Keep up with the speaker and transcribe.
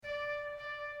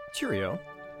Cheerio.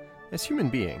 As human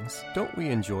beings, don't we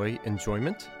enjoy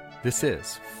enjoyment? This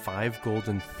is 5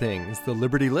 Golden Things, the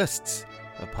Liberty Lists,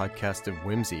 a podcast of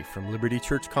whimsy from Liberty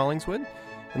Church Collingswood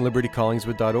and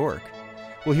libertycollingswood.org.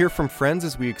 We'll hear from friends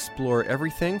as we explore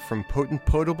everything from potent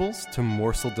potables to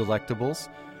morsel delectables,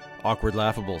 awkward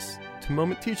laughables to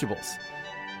moment teachables.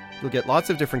 You'll get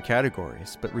lots of different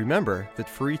categories, but remember that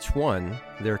for each one,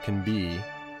 there can be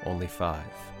only 5.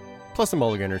 Plus a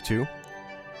mulligan or two.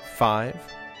 5,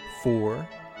 4,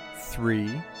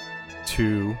 3,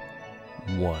 2,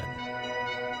 1.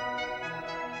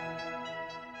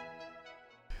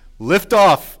 Lift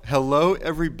off! Hello,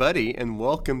 everybody, and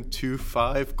welcome to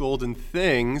 5 Golden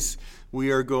Things.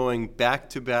 We are going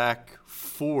back-to-back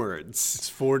Fords. It's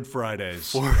Ford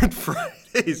Fridays. Ford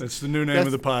Fridays. That's the new name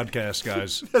of the podcast,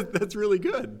 guys. That's really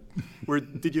good.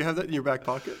 Did you have that in your back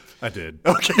pocket? I did.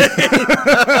 Okay.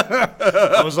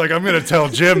 I was like, I'm going to tell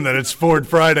Jim that it's Ford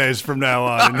Fridays from now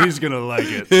on, and he's going to like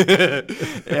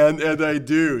it. and I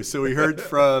do. So we heard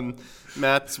from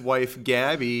Matt's wife,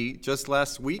 Gabby, just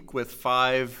last week with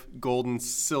 5 golden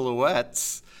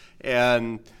silhouettes.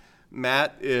 And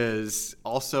Matt is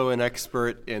also an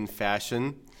expert in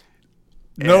fashion.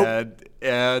 Nope.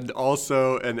 And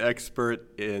also an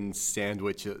expert in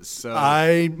sandwiches. So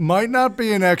I might not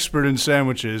be an expert in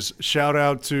sandwiches. Shout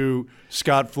out to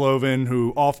Scott Flovin,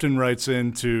 who often writes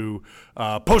in to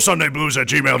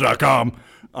postsundayblues@gmail.com.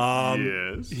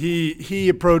 Yes. He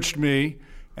approached me,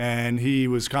 and he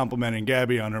was complimenting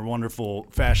Gabby on her wonderful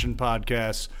fashion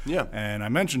podcasts. Yeah. And I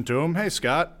mentioned to him, hey,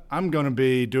 Scott, I'm going to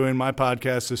be doing my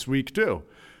podcast this week, too.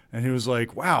 And he was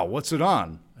like, wow, what's it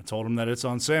on? I told him that it's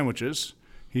on sandwiches.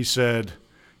 He said,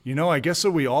 you know, I guess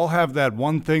that we all have that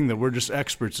one thing that we're just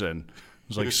experts in. I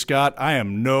was like, Scott, I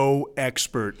am no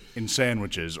expert in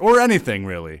sandwiches or anything,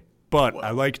 really. But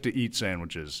I like to eat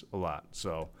sandwiches a lot.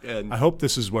 So I hope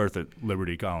this is worth it,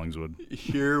 Liberty Collingswood.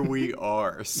 Here we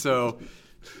are. So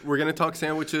we're going to talk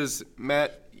sandwiches.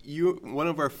 Matt, one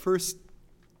of our first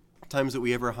times that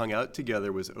we ever hung out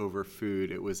together was over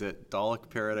food. It was at Dalek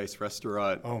Paradise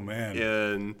Restaurant. Oh,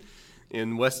 man.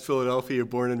 In West Philadelphia,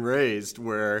 born and raised,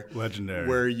 legendary.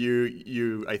 Where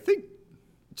you I think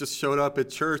just showed up at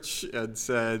church and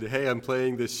said, hey, I'm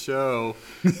playing this show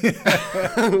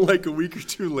like a week or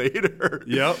two later.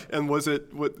 Yep. And was that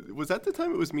the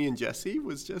time it was me and Jesse?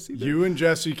 Was Jesse there? You and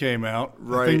Jesse came out.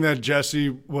 Right. I think that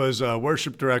Jesse was a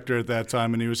worship director at that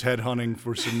time, and he was headhunting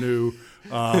for some new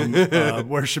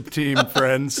worship team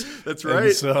friends. That's right.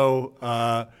 And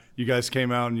so you guys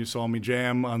came out and you saw me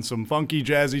jam on some funky,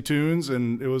 jazzy tunes,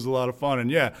 and it was a lot of fun. And,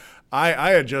 yeah, I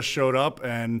had just showed up,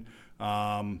 and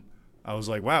I was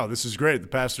like, wow, this is great. The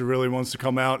pastor really wants to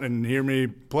come out and hear me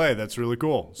play. That's really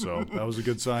cool. So that was a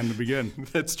good sign to begin.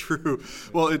 That's true.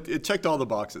 Well, it checked all the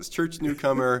boxes. Church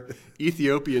newcomer,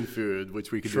 Ethiopian food,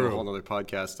 which we could do a whole other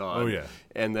podcast on. Oh, yeah.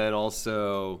 And then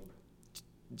also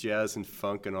jazz and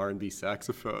funk and R&B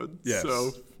saxophone. Yes.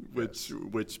 So, which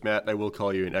Matt, I will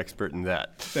call you an expert in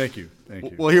that. Thank you.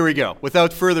 Thank you. Well, here we go.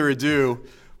 Without further ado,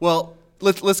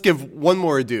 let's give one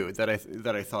more ado that I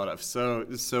thought of.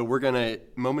 So we're gonna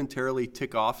momentarily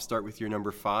tick off. Start with your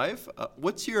number 5.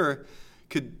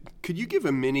 Could you give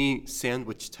a mini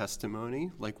sandwich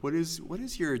testimony? Like what is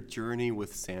your journey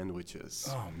with sandwiches?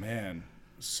 Oh man.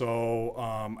 So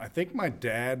I think my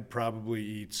dad probably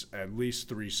eats at least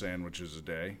 3 sandwiches a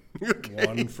day, okay.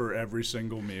 1 for every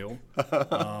single meal.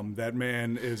 That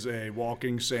man is a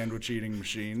walking sandwich eating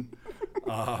machine.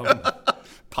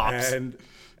 Pops.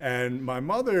 And my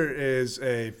mother is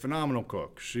a phenomenal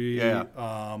cook. She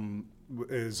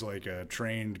is like a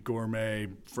trained gourmet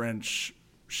French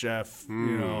chef,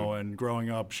 and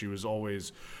growing up she was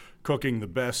always cooking the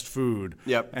best food.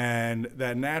 Yep. And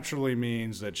that naturally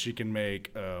means that she can make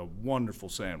a wonderful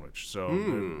sandwich.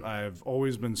 So I've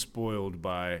always been spoiled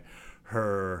by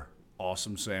her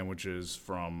awesome sandwiches,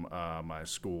 from my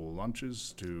school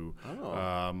lunches to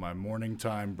my morning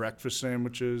time breakfast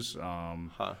sandwiches.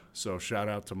 So shout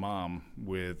out to Mom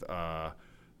with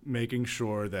making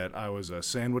sure that I was a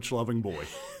sandwich-loving boy.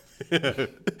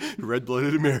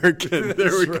 Red-blooded American.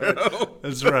 There we go.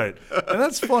 That's right. And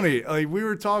that's funny. Like, we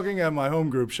were talking at my home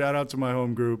group. Shout out to my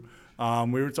home group.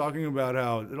 We were talking about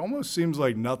how it almost seems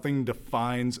like nothing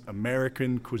defines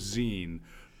American cuisine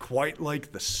quite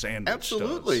like the sandwich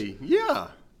Absolutely. does. Yeah.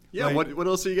 Yeah. Like, what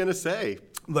else are you going to say?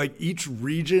 Like, each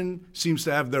region seems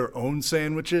to have their own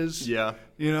sandwiches. Yeah.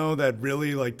 That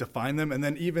really like define them. And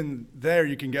then even there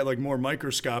you can get like more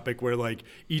microscopic, where like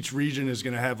each region is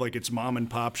going to have like its mom and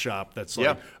pop shop that's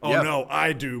like, no,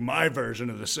 I do my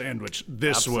version of the sandwich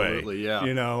this way. Absolutely, yeah.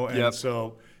 And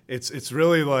so it's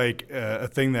really like a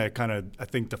thing that kind of, I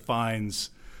think, defines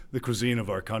the cuisine of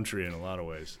our country in a lot of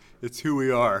ways. It's who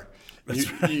we are.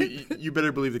 You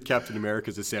better believe that Captain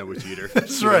America's a sandwich eater.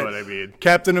 That's you right. know what I mean?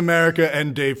 Captain America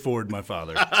and Dave Ford, my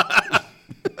father.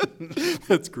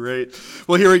 That's great.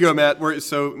 Well, here we go, Matt.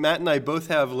 So Matt and I both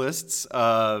have lists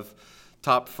of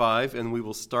top 5, and we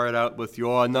will start out with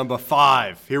your number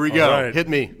 5. Here we go. Right. Hit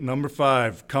me. Number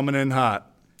 5, coming in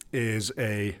hot, is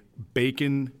a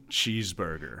bacon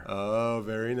cheeseburger. Oh,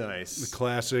 very nice. The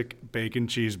classic bacon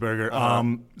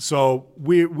cheeseburger. So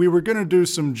we were going to do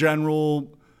some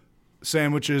general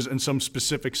sandwiches and some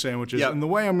specific sandwiches. Yep. And the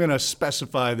way I'm going to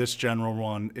specify this general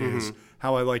one is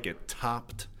how I like it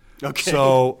topped. Okay.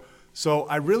 So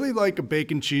I really like a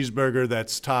bacon cheeseburger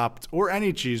that's topped, or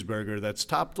any cheeseburger that's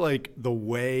topped like the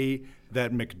way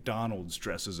that McDonald's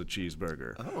dresses a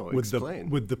cheeseburger. Oh, with explain.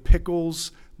 with the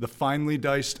pickles, the finely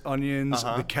diced onions,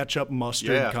 the ketchup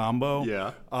mustard combo.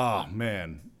 Yeah. Oh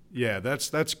man. Yeah,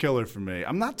 that's killer for me.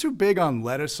 I'm not too big on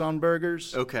lettuce on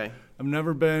burgers. Okay. I've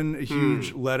never been a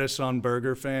huge lettuce on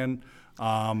burger fan.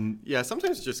 Yeah,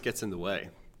 sometimes it just gets in the way.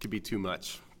 Could be too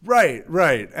much. Right.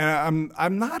 And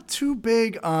I'm not too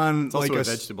big on It's also a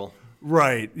vegetable.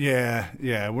 Right.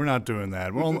 Yeah. We're not doing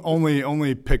that. We're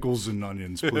only pickles and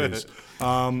onions, please.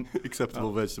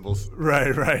 Acceptable vegetables.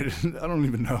 Right. I don't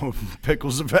even know if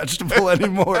pickles a vegetable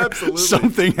anymore. Absolutely.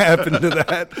 Something happened to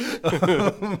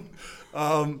that.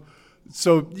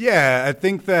 So yeah, I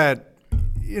think that,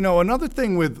 another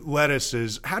thing with lettuce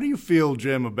is, how do you feel,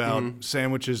 Jim, about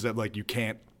sandwiches that like you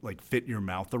can't like fit your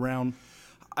mouth around?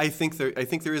 I think there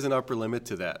is an upper limit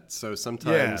to that. So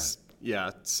sometimes,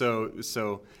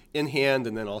 So in hand,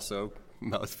 and then also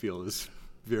mouthfeel is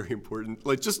very important.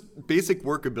 Like just basic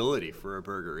workability for a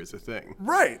burger is a thing.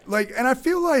 Right. And I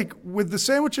feel like with the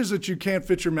sandwiches that you can't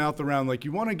fit your mouth around, like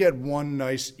you want to get one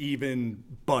nice even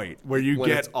bite where you When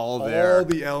get it's all there.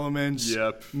 the elements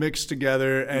mixed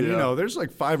together. And, there's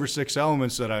like 5 or 6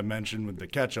 elements that I mentioned with the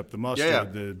ketchup, the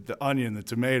mustard, the onion, the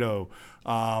tomato,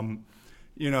 that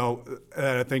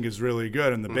I think is really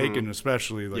good. And the bacon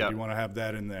especially, you want to have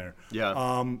that in there.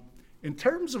 Yeah. In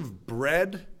terms of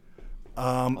bread,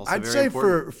 I'd very say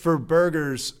important. for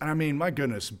burgers, I mean, my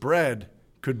goodness, bread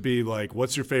could be like,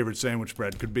 what's your favorite sandwich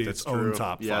bread? Could be its own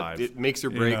top 5. It makes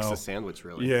or breaks a sandwich,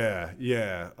 really.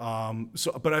 Yeah.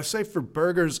 But I say for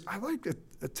burgers, I like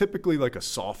typically like a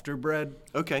softer bread.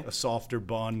 Okay. A softer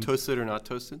bun. Toasted or not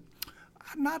toasted?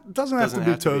 Doesn't have to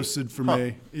be toasted for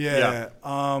me. Yeah.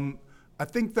 I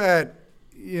think that,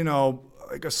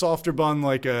 like a softer bun,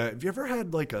 have you ever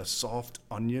had like a soft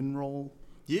onion roll?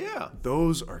 Yeah.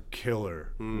 Those are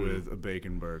killer with a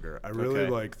bacon burger. I really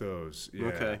like those. Yeah.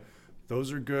 Okay.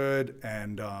 Those are good.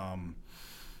 And, I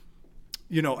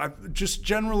just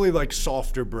generally like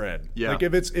softer bread. Yeah. Like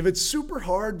if it's super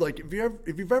hard, like if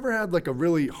you've ever had like a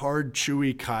really hard,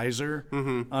 chewy Kaiser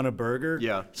on a burger,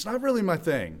 it's not really my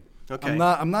thing. Okay.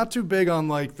 I'm not too big on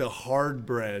like the hard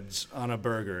breads on a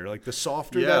burger. Like the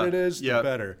softer that it is, the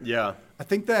better. Yeah. I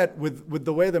think that with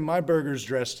the way that my burger's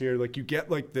dressed here, like you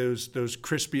get like those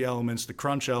crispy elements, the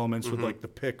crunch elements with like the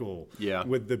pickle,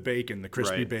 with the bacon, the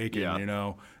crispy bacon,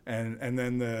 and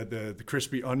then the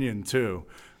crispy onion too.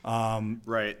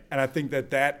 Right. And I think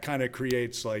that kind of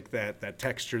creates like that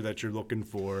texture that you're looking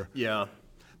for. Yeah.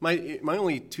 My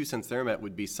only 2 cents there, Matt,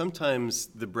 would be sometimes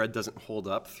the bread doesn't hold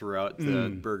up throughout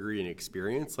the burger eating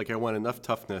experience. Like I want enough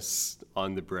toughness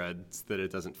on the bread that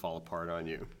it doesn't fall apart on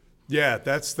you. Yeah,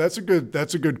 that's a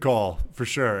good call for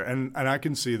sure, and I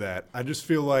can see that. I just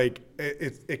feel like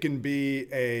it can be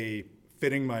a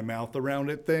fitting my mouth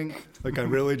around it thing. Like I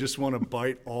really just want to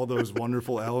bite all those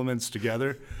wonderful elements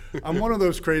together. I'm one of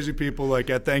those crazy people. Like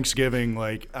at Thanksgiving,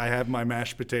 like I have my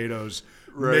mashed potatoes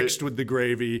mixed with the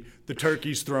gravy. The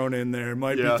turkey's thrown in there.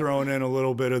 Might be thrown in a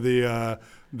little bit of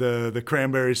the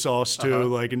cranberry sauce too.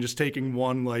 Like and just taking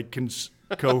one like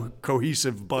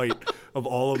cohesive bite of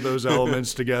all of those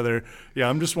elements together. Yeah,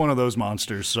 I'm just one of those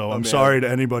monsters. So I'm sorry to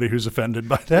anybody who's offended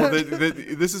by that. Well,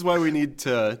 this is why we need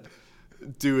to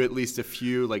do at least a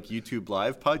few like YouTube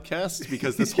live podcasts,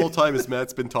 because this whole time as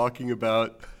Matt's been talking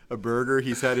about a burger,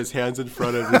 he's had his hands in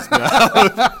front of his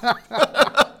mouth.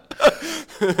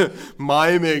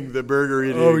 Miming the burger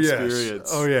eating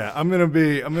experience. Oh yeah. I'm gonna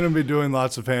be doing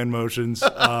lots of hand motions.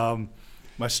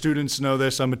 My students know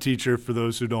this. I'm a teacher for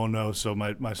those who don't know, so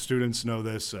my students know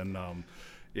this, and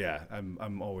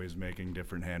I'm always making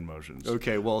different hand motions.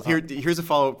 Okay, well here's a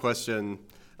follow-up question.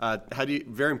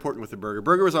 Very important with the burger.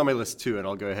 Burger was on my list too, and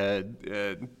I'll go ahead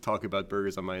and talk about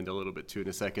burgers on my end a little bit too in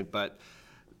a second. But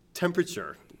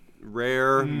temperature,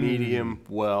 rare, medium,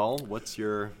 well, what's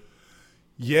your?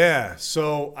 Yeah,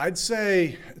 so I'd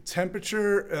say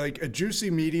temperature, like a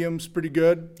juicy medium's pretty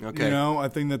good. Okay. You know, I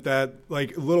think that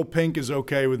like a little pink is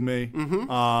okay with me.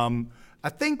 I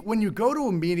think when you go to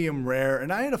a medium rare,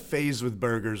 and I had a phase with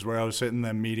burgers where I was hitting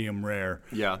them medium rare.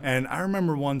 Yeah. And I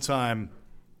remember one time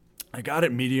I got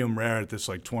it medium rare at this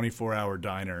like 24-hour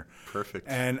diner. Perfect.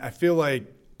 And I feel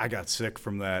like I got sick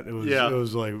from that. It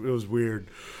was weird.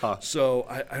 Huh. So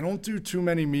I don't do too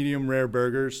many medium rare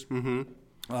burgers.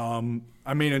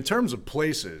 I mean, in terms of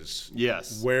places,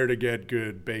 Yes. where to get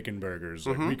good bacon burgers,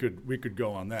 like we could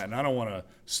go on that. And I don't want to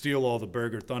steal all the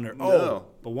burger thunder. No. Oh,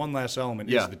 but one last element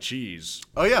Yeah. is the cheese.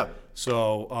 Oh, yeah.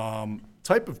 So,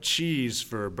 type of cheese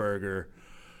for a burger,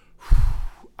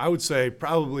 I would say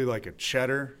probably like a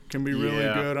cheddar can be really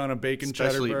Yeah. good on a bacon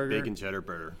Especially cheddar burger. bacon cheddar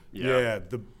burger. Yeah,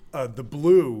 the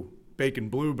blue bacon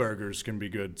blue burgers can be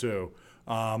good too.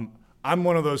 I'm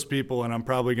one of those people, and I'm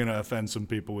probably going to offend some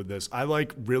people with this. I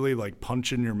really like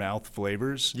punch in your mouth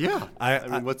flavors. Yeah. I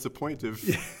mean, what's the point of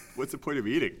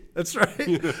eating? That's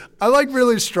right. I like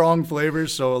really strong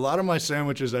flavors, so a lot of my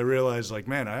sandwiches, I realize, like,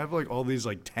 man, I have like all these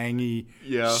like tangy,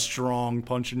 strong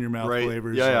punch in your mouth Right.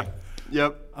 flavors. Yeah. Like,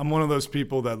 Yep. I'm one of those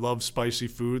people that love spicy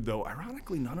food, though.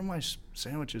 Ironically, none of my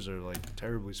sandwiches are like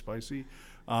terribly spicy.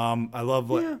 I love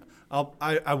like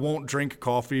I won't drink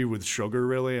coffee with sugar.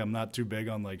 Really, I'm not too big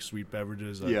on like sweet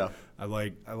beverages. I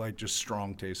like just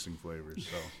strong tasting flavors.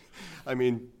 So I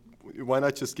mean, why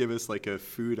not just give us like a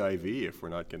food IV if we're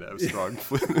not going to have strong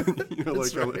food?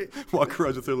 That's right. Walk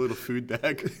around with a little food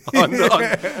bag on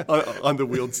the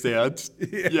wheeled stand.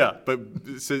 Yeah, but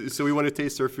so we want to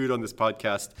taste our food on this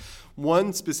podcast.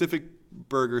 One specific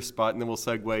burger spot, and then we'll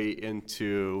segue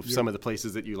into some of the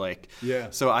places that you like. Yeah.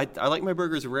 So I like my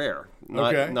burgers rare,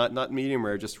 not medium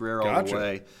rare, just rare all the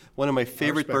way. One of my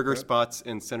favorite burger spots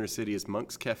in Center City is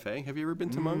Monk's Cafe. Have you ever been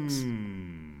to Monk's?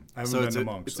 I haven't been to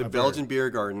Monk's. It's a Belgian beer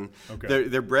garden. Okay.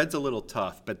 Their bread's a little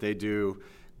tough, but they do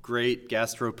great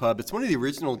gastropub. It's one of the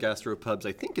original gastropubs,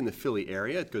 I think, in the Philly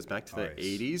area. It goes back to the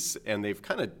 80s, and they've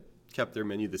kind of kept their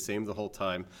menu the same the whole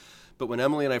time. But when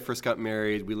Emily and I first got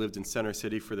married, we lived in Center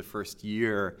City for the first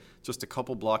year, just a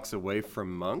couple blocks away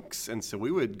from Monk's, and so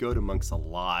we would go to Monk's a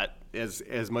lot,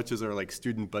 as much as our like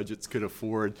student budgets could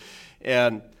afford.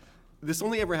 And this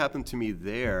only ever happened to me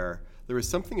there. There was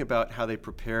something about how they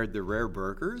prepared the rare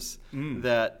burgers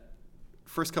that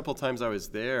first couple times I was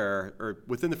there, or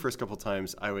within the first couple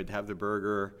times, I would have the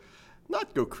burger,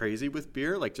 not go crazy with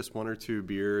beer, like just one or two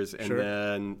beers, and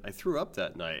then I threw up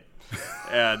that night.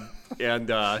 And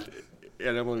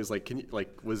Emily was like,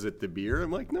 was it the beer?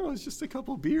 I'm like, no, it's just a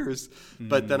couple beers.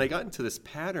 But then I got into this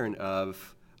pattern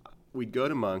of we'd go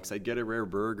to Monk's, I'd get a rare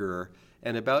burger,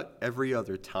 and about every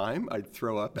other time I'd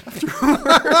throw up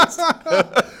afterwards.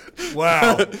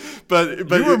 Wow. but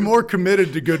you were more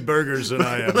committed to good burgers than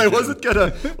I am. I wasn't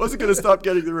gonna stop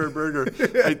getting the rare burger.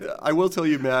 I will tell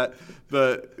you, Matt,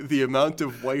 the amount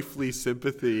of wifely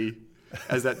sympathy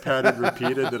as that pattern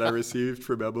repeated that I received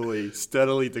from Emily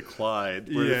steadily declined.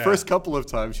 Where the first couple of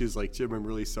times she's like, Jim, I'm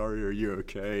really sorry, are you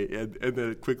okay? And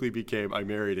then it quickly became, I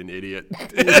married an idiot.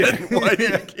 Why do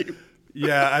you keep...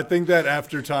 Yeah, I think that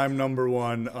after time number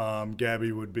one,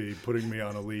 Gabby would be putting me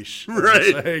on a leash.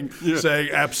 Right.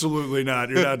 Saying, absolutely not.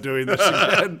 You're not doing this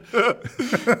again.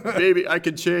 Maybe I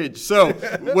could change. So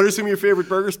what are some of your favorite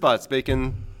burger spots?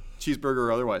 Bacon, cheeseburger,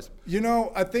 or otherwise?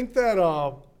 I think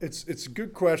that it's a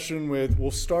good question.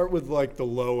 We'll start with like the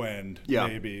low end,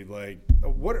 maybe. Like,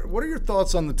 what are your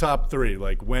thoughts on the top three?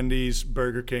 Like Wendy's,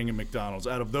 Burger King, and McDonald's.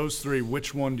 Out of those three,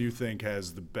 which one do you think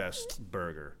has the best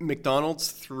burger?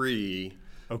 McDonald's 3.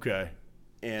 Okay.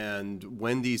 And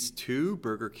Wendy's 2,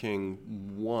 Burger King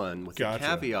 1, with a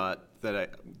caveat that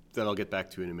I'll get back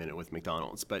to in a minute with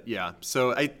McDonald's. But yeah,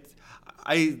 so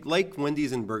I like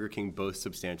Wendy's and Burger King both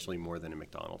substantially more than a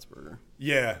McDonald's burger.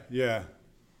 Yeah,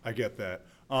 I get that.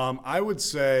 I would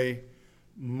say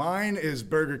mine is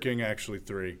Burger King, actually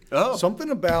 3. Oh.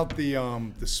 Something about the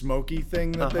smoky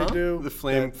thing that they do. The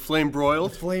flame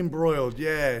broiled? The flame broiled,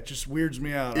 yeah. It just weirds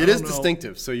me out. It is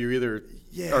distinctive, so you either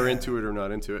are into it or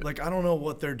not into it. Like, I don't know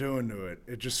what they're doing to it.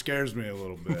 It just scares me a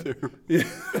little bit.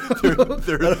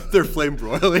 they're flame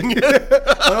broiling.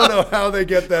 I don't know how they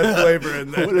get that flavor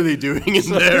in there. What are they doing in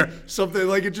there? Something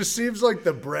like, it just seems like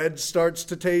the bread starts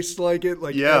to taste like it.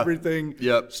 Like everything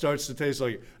starts to taste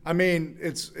like it. I mean,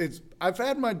 it's. I've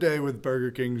had my day with Burger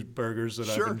King's burgers that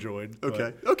I've enjoyed.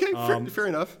 Okay. Fair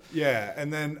enough. Yeah,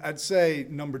 and then I'd say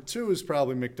number 2 is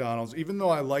probably McDonald's. Even though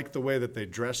I like the way that they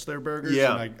dress their burgers,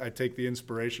 and I take the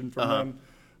inspiration from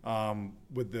them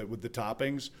with the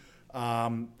toppings.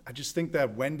 I just think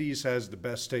that Wendy's has the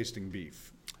best tasting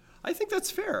beef. I think that's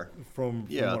fair. From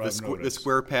Yeah, what I've noticed. the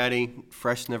square patty,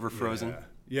 fresh, never frozen.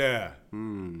 Yeah.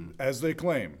 As they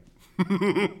claim.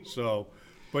 So,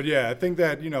 but yeah, I think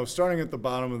that, starting at the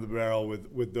bottom of the barrel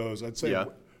with those, I'd say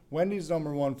Wendy's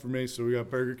number one for me, so we got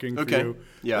Burger King for you.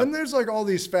 Yeah. And there's like all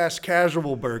these fast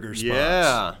casual burger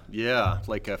spots. Yeah.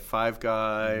 Like a Five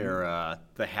Guy or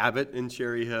the Habit in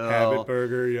Cherry Hill. Habit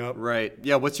Burger, yep. Right.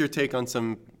 Yeah, what's your take on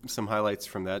some highlights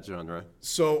from that genre?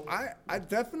 So I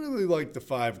definitely like the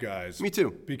Five Guys. Me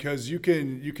too. Because you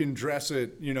can dress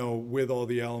it, with all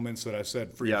the elements that I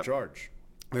said free of charge.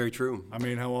 Very true. I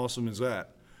mean, how awesome is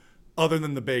that? Other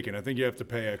than the bacon. I think you have to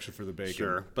pay extra for the bacon.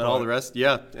 Sure. But all the rest,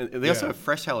 And they also have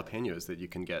fresh jalapenos that you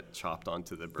can get chopped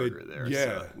onto the burger there. Yeah.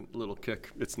 So a little kick.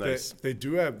 It's nice. They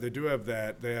do have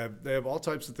that. They have all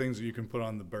types of things that you can put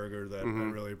on the burger that I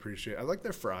really appreciate. I like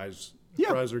their fries. The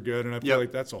fries are good, and I feel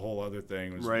like that's a whole other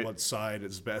thing. What side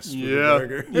is best for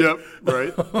the burger.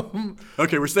 Right.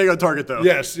 Okay, we're staying on target though.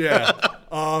 Yes, yeah.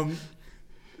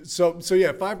 So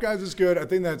yeah, Five Guys is good. I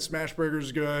think that Smash Burger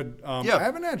is good. I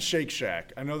haven't had Shake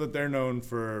Shack. I know that they're known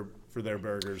for their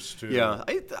burgers too. Yeah,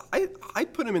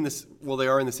 I'd put them in this. Well, they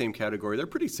are in the same category. They're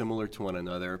pretty similar to one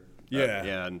another. Yeah,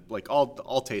 and like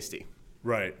all tasty.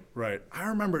 Right. I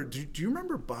remember. Do you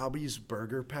remember Bobby's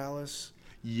Burger Palace?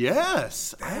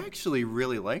 Yes, I actually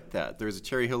really like that. There's a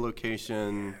Cherry Hill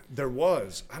location. There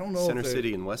was. I don't know. Center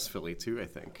City in West Philly too, I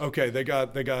think. Okay, they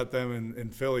got them in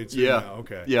Philly too. Yeah. Now.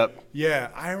 Okay. Yep. Yeah,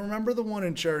 I remember the one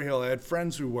in Cherry Hill. I had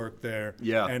friends who worked there.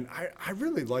 Yeah. And I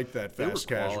really liked that fast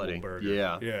casual burger.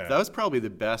 Yeah. Yeah. That was probably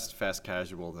the best fast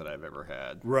casual that I've ever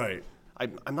had. Right.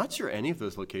 I'm not sure any of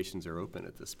those locations are open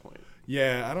at this point.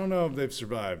 Yeah, I don't know if they've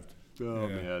survived. Oh,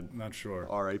 man. Not sure.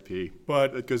 R.I.P.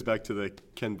 But it goes back to the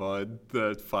Ken Bod,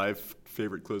 the 5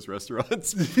 favorite closed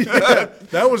restaurants.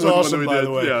 That was awesome, by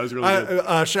the way. Yeah, it was really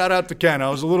good. Shout out to Ken.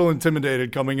 I was a little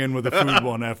intimidated coming in with a food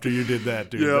one after you did that,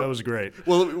 dude. That was great.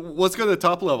 Well, let's go to the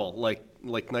top level,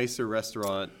 like nicer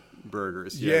restaurant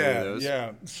burgers.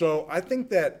 Yeah. So I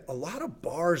think that a lot of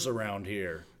bars around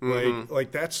here,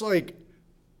 like that's like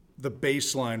the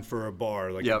baseline for a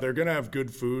bar. Like if they're gonna have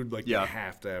good food, like you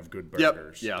have to have good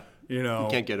burgers. Yeah. You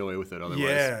can't get away with it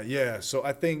otherwise. Yeah. So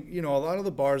I think, a lot of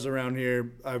the bars around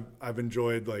here I've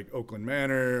enjoyed, like Oakland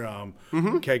Manor,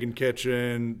 Keg and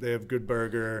Kitchen, they have good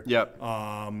burger. Yep.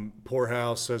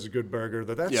 Poorhouse has a good burger.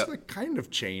 That's like kind of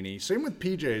chainy. Same with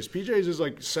PJ's. PJ's is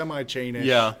like semi-chainish.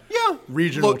 Yeah.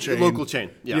 Regional chain. Local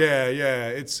chain. Yeah.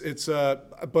 It's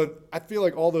but I feel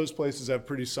like all those places have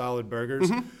pretty solid burgers.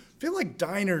 I feel like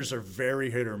diners are very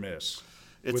hit or miss.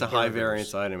 It's a high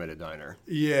variance item at a diner.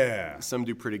 Yeah. Some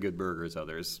do pretty good burgers.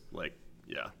 Others,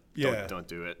 don't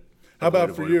do it. How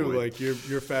about for you? Like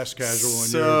you're fast casual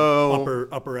and your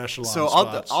upper echelon. So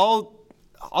spots.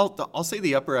 I'll say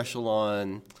the upper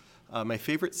echelon. My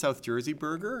favorite South Jersey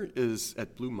burger is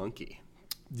at Blue Monkey.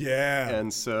 Yeah.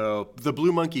 And so the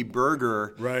Blue Monkey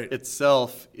burger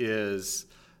itself is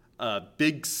a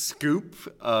big scoop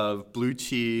of blue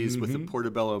cheese with a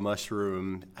portobello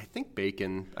mushroom. I think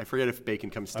bacon. I forget if bacon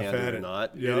comes standard or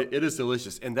not. Yep. It is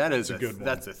delicious, and that's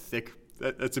a thick.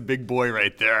 That's a big boy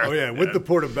right there. Oh yeah, with the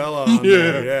portobello on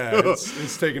there. Yeah,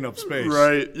 it's taking up space.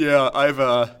 Right. Yeah,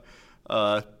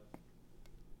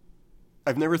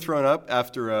 I've never thrown up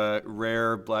after a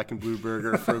rare black and blue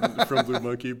burger from Blue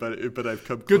Monkey, but I've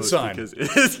come close. Good sign. Because it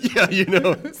is,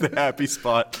 it's the happy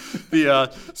spot.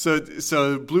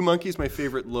 So Blue Monkey is my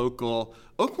favorite local.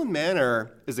 Oakland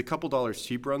Manor is a couple dollars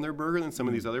cheaper on their burger than some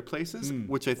of these other places,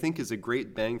 which I think is a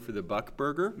great bang for the buck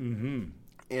burger. Mm-hmm.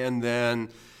 And then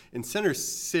in Center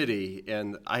City,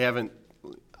 and I haven't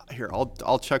here.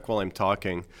 I'll check while I'm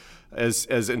talking. As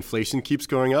inflation keeps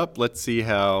going up, let's see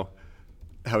how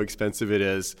expensive it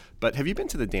is. But have you been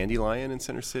to the Dandelion in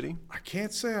Center City? I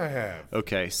can't say I have.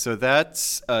 Okay, so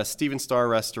that's a Steven Starr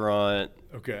restaurant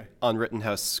on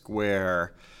Rittenhouse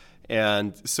Square.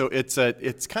 And so it's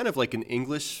kind of like an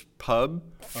English pub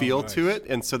feel to it.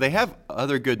 And so they have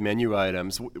other good menu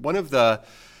items. One of the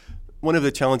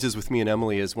challenges with me and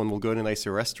Emily is when we'll go to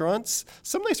nicer restaurants,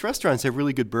 some nice restaurants have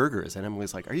really good burgers. And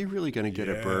Emily's like, are you really going to get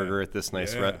a burger at this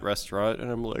nice restaurant?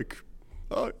 And I'm like,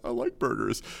 I like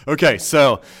burgers. Okay,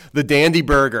 so the Dandy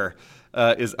Burger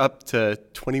is up to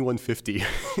 $21.50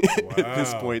 at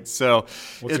this point. So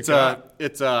it's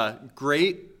a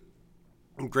great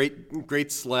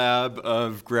slab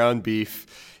of ground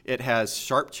beef. It has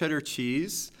sharp cheddar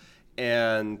cheese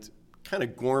and kind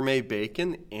of gourmet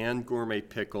bacon and gourmet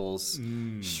pickles,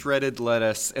 shredded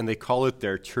lettuce, and they call it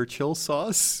their Churchill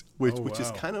sauce, which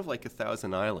is kind of like a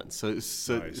Thousand Islands. So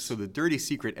the dirty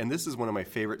secret, and this is one of my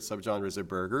favorite subgenres of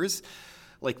burgers.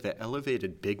 like the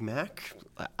elevated Big Mac.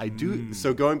 I do.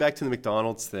 So going back to the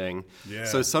McDonald's thing. Yeah.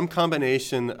 So some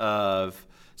combination of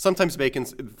sometimes bacon.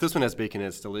 This one has bacon and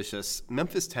it's delicious.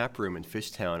 Memphis Tap Room in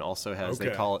Fishtown also has.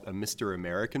 They call it a Mr.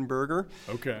 American burger.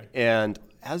 Okay. And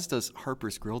as does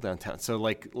Harper's Grill downtown. So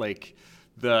like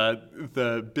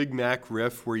the Big Mac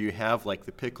riff where you have like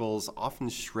the pickles, often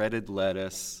shredded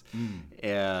lettuce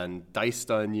and diced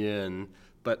onion,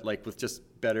 but like with just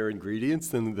better ingredients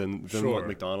than what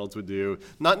McDonald's would do.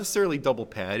 Not necessarily double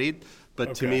pattied,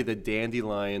 but to me the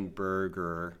Dandelion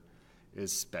burger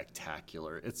is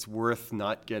spectacular. It's worth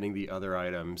not getting the other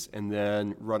items. And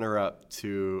then runner up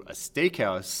to a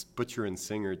steakhouse, Butcher and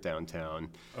Singer downtown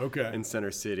in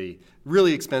Center City.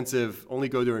 Really expensive, only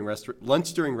go during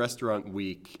lunch during restaurant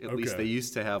week. At least they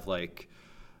used to have like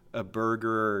a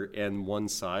burger and one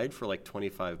side for like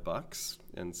 $25.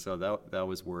 And so that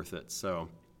was worth it. So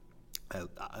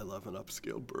I love an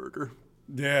upscale burger.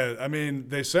 Yeah, I mean,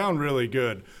 they sound really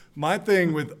good. My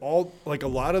thing with a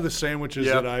lot of the sandwiches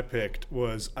that I picked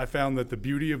was I found that the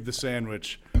beauty of the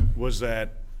sandwich was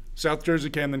that South Jersey,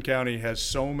 Camden County has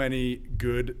so many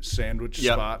good sandwich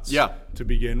spots to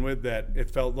begin with that it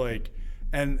felt like,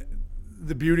 and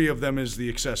the beauty of them is the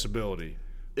accessibility.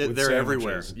 They're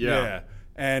everywhere. Yeah.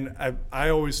 And I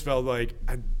always felt like,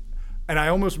 and I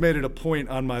almost made it a point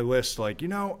on my list, like,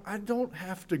 I don't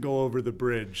have to go over the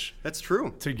bridge. That's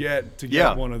true. To get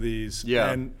one of these.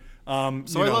 Yeah. And,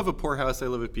 so I love a Poorhouse. I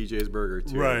love a PJ's Burger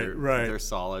too. Right. They're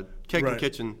solid. Keg and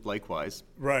Kitchen, likewise.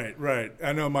 Right.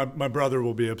 I know my brother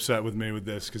will be upset with me with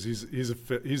this because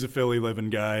he's a Philly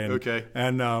living guy. And,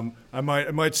 And I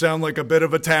might sound like a bit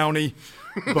of a townie,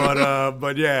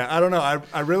 but yeah, I don't know.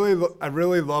 I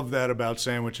really love that about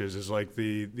sandwiches is like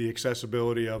the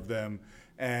accessibility of them.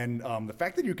 And the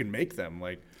fact that you can make them,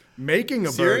 like making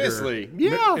a burger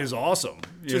is awesome.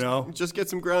 Just get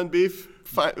some ground beef,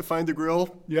 find a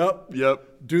grill. Yep.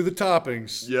 Do the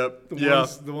toppings. Yep.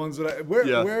 The ones that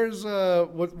where's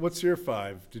what's your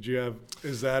 5? Did you have?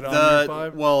 Is that on your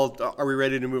 5? Well, are we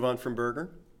ready to move on from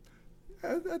burger?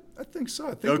 I think so.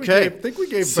 I think we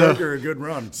gave burger a good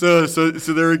run. So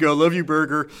there we go. Love you,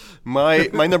 burger. My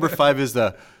number 5 is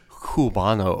the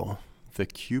Cubano. The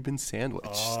Cuban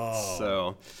sandwich.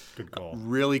 So good call.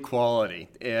 Really quality.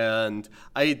 And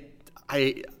I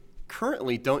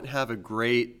currently don't have a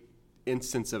great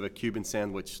instance of a Cuban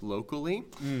sandwich locally.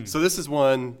 So this is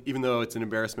one, even though it's an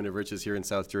embarrassment of riches here in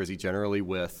South Jersey generally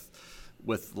with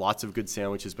lots of good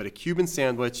sandwiches, but a Cuban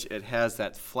sandwich, it has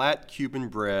that flat Cuban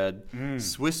bread,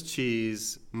 Swiss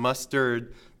cheese,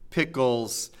 mustard,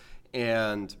 pickles,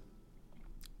 and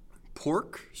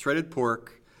pork, shredded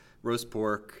pork, roast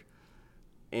pork,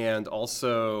 and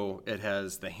also it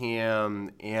has the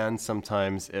ham, and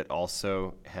sometimes it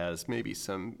also has maybe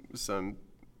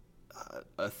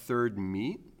a third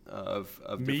meat of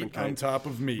meat different kinds. On top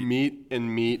of meat.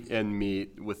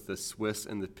 Meat with the Swiss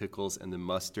and the pickles and the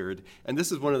mustard. And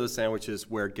this is one of those sandwiches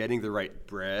where getting the right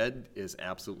bread is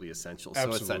absolutely essential.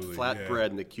 So it's that flat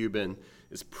bread and the Cuban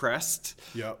is pressed.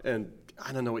 Yep. And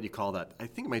I don't know what you call that. I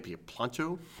think it might be a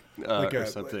plancho or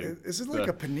something. Is it like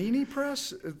a panini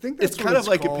press? I think that's it's kind of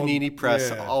like called. A panini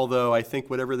press, although I think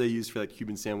whatever they use for that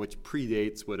Cuban sandwich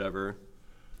predates whatever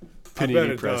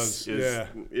panini press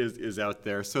is out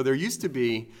there. So there used to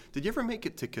be, did you ever make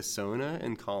it to Casona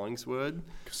in Collingswood?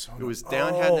 It was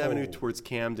down Haddon Avenue towards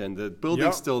Camden. The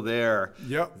building's still there.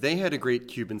 Yep. They had a great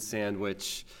Cuban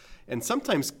sandwich. And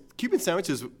sometimes Cuban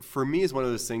sandwiches, for me, is one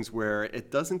of those things where it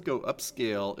doesn't go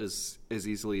upscale as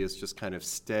easily as just kind of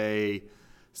stay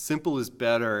simple is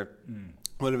better.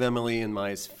 One of Emily and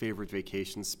my favorite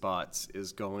vacation spots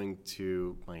is going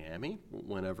to Miami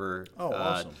whenever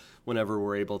awesome. Whenever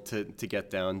we're able to get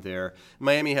down there.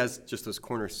 Miami has just those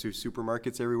corner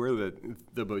supermarkets everywhere,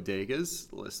 the bodegas.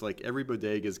 It's like every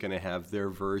bodega is going to have their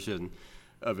version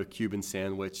of a Cuban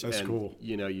sandwich. That's cool.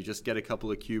 You just get a couple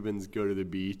of Cubans, go to the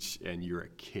beach, and you're a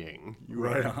king.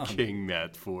 King,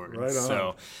 Matt Ford. Right on.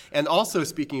 So, and also,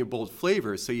 speaking of bold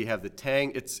flavors, so you have the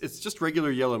tang. It's just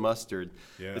regular yellow mustard.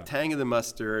 Yeah. The tang of the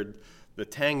mustard, the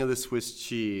tang of the Swiss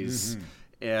cheese,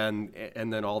 and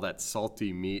then all that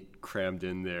salty meat crammed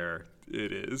in there.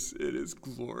 It is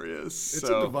glorious. It's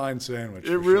a divine sandwich.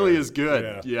 It really is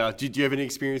good. Yeah. Do you have any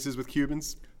experiences with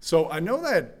Cubans? So I know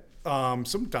that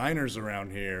some diners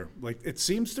around here, like it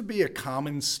seems to be a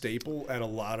common staple at a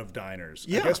lot of diners.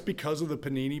 Yeah. I guess because of the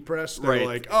panini press, they're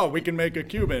like, oh, we can make a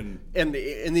Cuban. And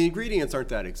the ingredients aren't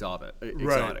that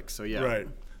exotic. So yeah. Right.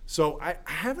 So I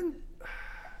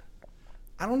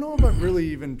don't know if I've really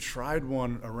even tried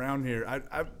one around here.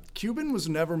 Cuban was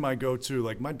never my go-to.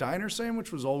 Like my diner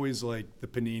sandwich was always like the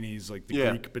paninis, like the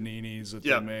Greek paninis that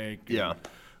they make. Yeah.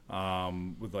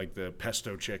 with like the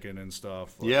pesto chicken and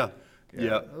stuff. Yeah.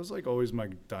 That was like always my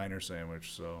diner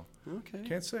sandwich. So Okay.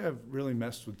 can't say I've really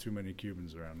messed with too many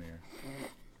Cubans around here.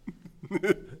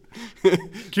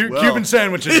 Cuban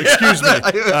sandwiches, excuse me.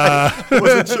 I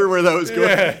wasn't sure where that was going.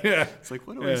 Yeah. It's like,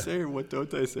 what do I say or what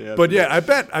don't I say? But yeah, I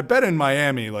bet in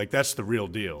Miami, like that's the real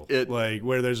deal. Like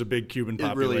where there's a big Cuban It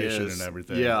really population is. and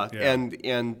everything. Yeah.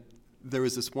 And there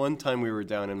was this one time we were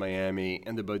down in Miami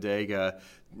and the bodega.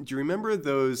 Do you remember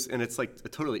those? And it's like a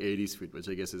totally 80s food, which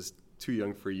I guess is too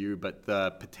young for you. But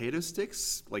the potato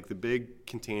sticks, like the big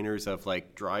containers of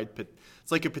like dried.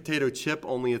 It's like a potato chip,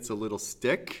 only it's a little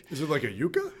stick. Is it like a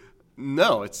yuca?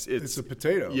 No, it's a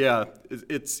potato. Yeah,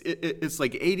 it's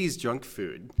like 80s junk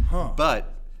food. Huh.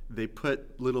 But they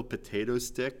put little potato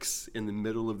sticks in the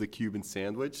middle of the Cuban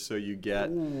sandwich, so you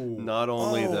get not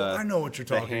only I know what you're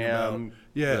talking ham, about.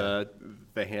 Yeah.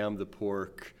 the ham, the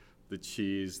pork, the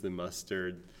cheese, the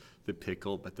mustard, the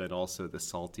pickle, but then also the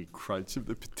salty crunch of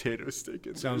the potato stick.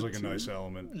 Sounds like a nice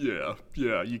element. Yeah,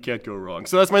 you can't go wrong.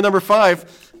 So that's my number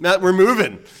 5. Matt, we're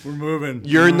moving.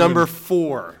 You're number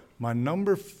 4. My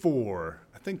number 4.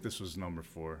 I think this was number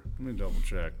 4. Let me double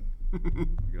check. I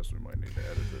guess we might need to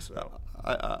edit this out.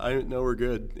 I know we're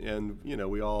good, and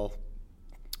we all.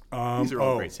 These are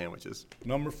all great sandwiches.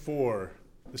 Number 4.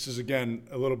 This is again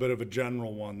a little bit of a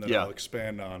general one that I'll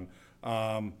expand on.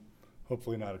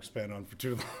 Hopefully not expand on for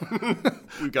too long.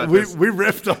 We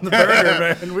riffed on the burger,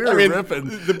 man. We were ripping.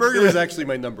 The burger was actually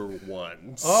my number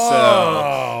 1.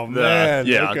 Man.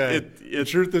 Yeah. Okay. The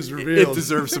truth is revealed. It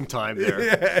deserves some time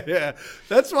there. Yeah.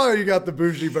 That's why you got the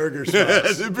bougie burger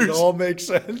sauce. It all makes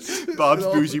sense. Bob's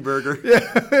Bougie Burger.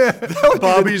 Yeah.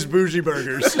 Bobby's Bougie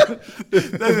Burgers.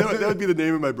 that would be the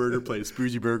name of my burger place,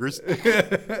 Bougie Burgers.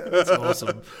 That's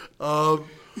awesome.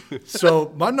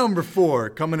 So my number 4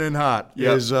 coming in hot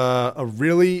is a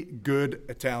really good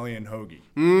Italian hoagie.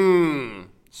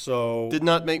 So did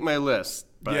not make my list,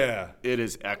 but yeah, it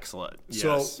is excellent. Yes.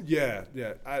 So yeah.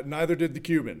 Neither did the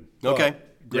Cuban. Okay,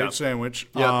 great sandwich.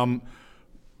 Yeah.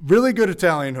 Really good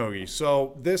Italian hoagie.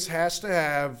 So this has to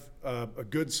have a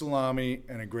good salami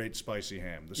and a great spicy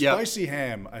ham. The spicy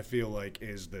ham, I feel like,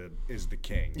 is the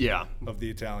king. Of the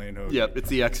Italian hoagie. Yep, it's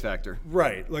the X factor.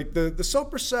 Right, like the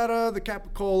Soppressata, the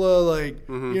Capicola, like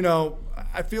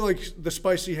I feel like the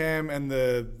spicy ham and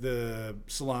the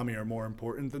salami are more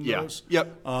important than those.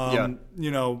 Yep.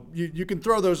 You can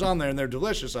throw those on there and they're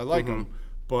delicious. I like them,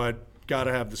 but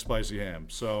gotta have the spicy ham.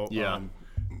 So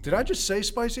did I just say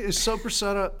spicy? Is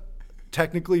Soppressata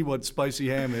technically what spicy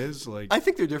ham is? Like, I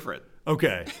think they're different.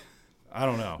 Okay. I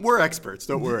don't know. We're experts,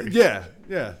 don't worry. Yeah.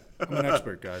 I'm an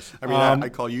expert, guys. I mean, I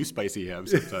call you spicy ham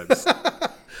sometimes.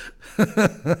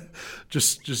 I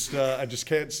just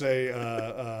can't say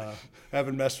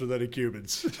haven't messed with any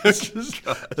Cubans.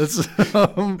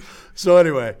 So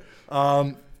anyway,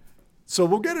 so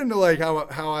we'll get into like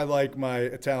how I like my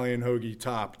Italian hoagie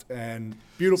topped, and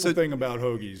beautiful thing about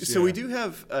hoagies. So we do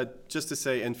have just to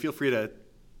say, and feel free to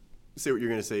say what you're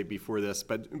going to say before this,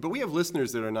 but we have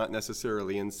listeners that are not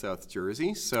necessarily in South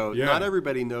Jersey, so not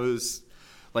everybody knows.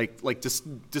 Like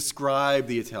describe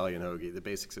the Italian hoagie, the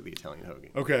basics of the Italian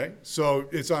hoagie. Okay, so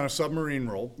it's on a submarine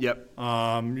roll. Yep.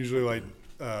 Usually like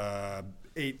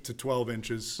 8 to 12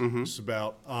 inches, just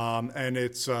about. And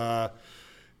it's the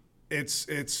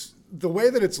way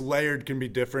that it's layered can be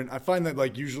different. I find that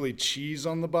like usually cheese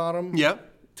on the bottom. Yep.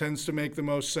 Tends to make the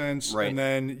most sense. Right. And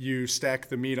then you stack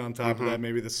the meat on top of that,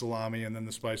 maybe the salami and then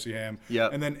the spicy ham.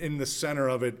 Yep. And then in the center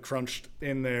of it, crunched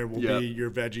in there, will be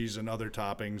your veggies and other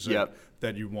toppings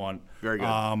that you want. Very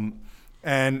good.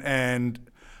 And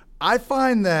I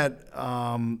find that,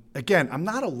 again, I'm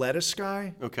not a lettuce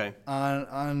guy. Okay.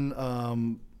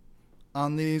 On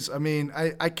these. I mean,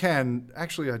 I can.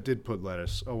 Actually, I did put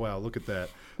lettuce. Oh, wow, look at that.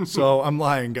 So I'm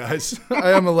lying, guys.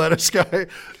 I am a lettuce guy.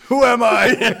 Who am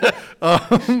I?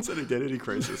 It's an identity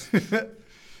crisis.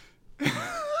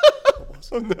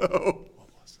 Oh, no. What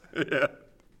was that? Yeah.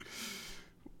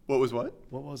 What was what?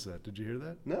 What was that? Did you hear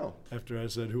that? No. After I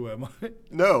said, who am I?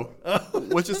 No.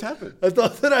 What just happened? I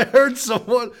thought that I heard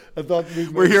someone.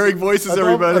 We're hearing voices,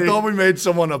 everybody. I thought we made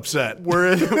someone upset.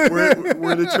 We're in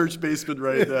a church basement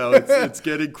right now. It's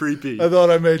getting creepy. I thought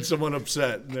I made someone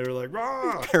upset. And they were like,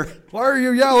 "Rah, why are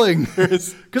you yelling?"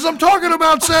 Because I'm talking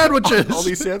about sandwiches. All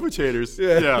these sandwich haters.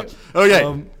 Yeah.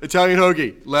 Okay. Italian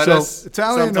hoagie. Lettuce. So,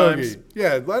 Italian sometimes. hoagie.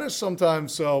 Yeah, lettuce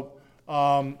sometimes. So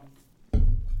I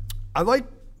like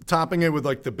topping it with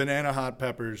like the banana hot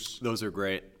peppers. Those are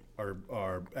great.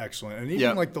 are excellent, and even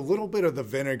Yep. like the little bit of the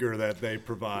vinegar that they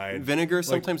provide. Vinegar, like,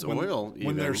 sometimes oil,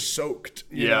 when they're even. soaked,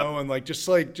 you Yeah. know, and just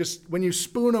when you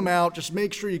spoon them out, just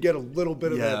make sure you get a little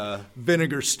bit of that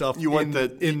vinegar stuff. You want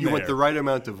want the right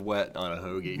amount of wet on a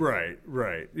hoagie.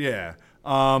 Right, yeah.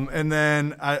 And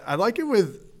then I like it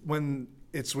when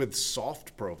it's with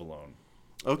soft provolone.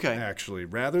 Okay. Actually,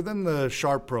 rather than the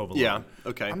sharp provolone. Yeah,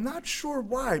 okay. I'm not sure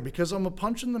why, because I'm a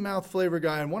punch-in-the-mouth flavor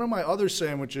guy, and one of my other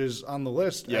sandwiches on the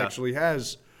list actually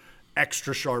has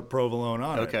extra sharp provolone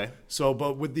on it. Okay. So,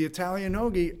 but with the Italian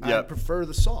hoagie, I Yep. prefer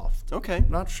the soft. Okay.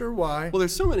 Not sure why. Well,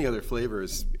 there's so many other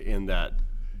flavors in that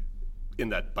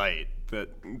bite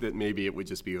that maybe it would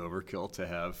just be overkill to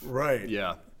have. Right.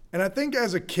 Yeah. And I think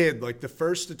as a kid, like the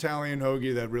first Italian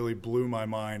hoagie that really blew my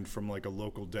mind from like a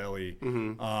local deli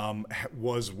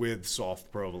was with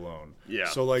soft provolone. Yeah.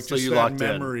 So like So just you that locked in.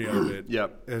 memory of it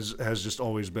Yep. has just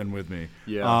always been with me.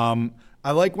 Yeah.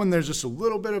 I like when there's just a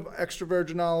little bit of extra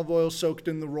virgin olive oil soaked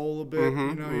in the roll a bit.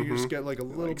 You know, you just get like a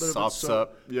little bit of it sops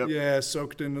up. Yep. Yeah,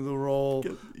 soaked into the roll.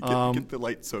 Get the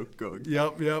light soak going.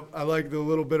 Yep. I like the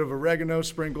little bit of oregano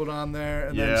sprinkled on there,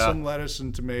 and then Yeah. some lettuce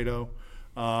and tomato.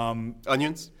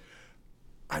 Onions?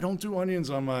 I don't do onions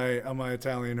on my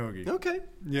Italian hoagie. Okay.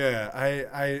 Yeah,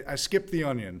 I skip the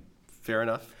onion. Fair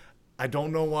enough. I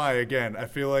don't know why. Again, I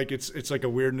feel like it's like a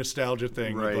weird nostalgia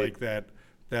thing, with Right. like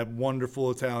that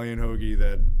wonderful Italian hoagie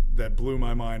that blew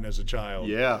my mind as a child.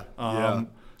 Yeah. Yeah.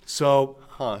 So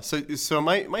So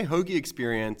my hoagie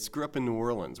experience grew up in New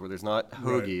Orleans, where there's not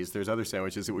hoagies. There's other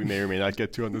sandwiches that we may or may not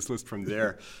get to on this list from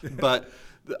there. But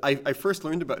I first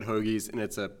learned about hoagies, and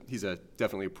he's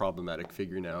definitely a problematic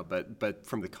figure now. But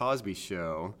from the Cosby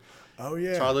Show. Oh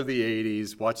yeah. Child of the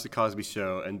 80s, watched the Cosby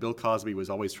Show, and Bill Cosby was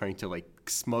always trying to like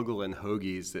smuggle in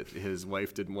hoagies that his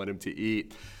wife didn't want him to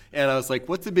eat. And I was like,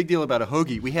 what's the big deal about a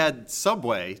hoagie? We had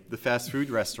Subway, the fast food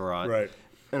restaurant. Right.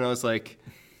 And I was like,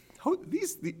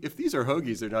 if these are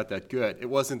hoagies, they're not that good. It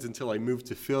wasn't until I moved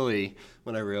to Philly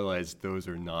when I realized those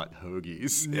are not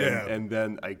hoagies. Yeah. And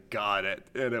then I got it.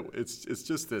 And it's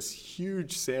just this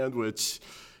huge sandwich.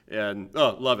 And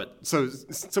love it. So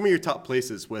some of your top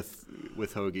places with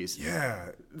hoagies.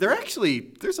 Yeah.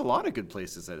 There's a lot of good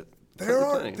places at it. There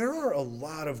are a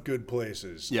lot of good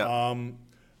places. Yeah.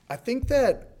 I think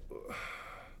that.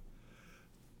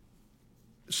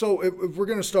 So if we're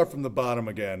gonna start from the bottom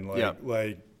again,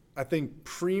 like I think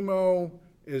Primo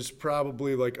is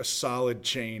probably like a solid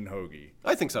chain hoagie.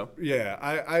 I think so. Yeah,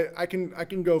 I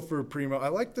can go for Primo. I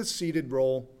like the seeded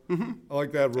roll. Mm-hmm. I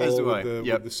like that As roll do I. with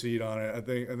Yep. the seed on it. I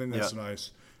think that's Yep.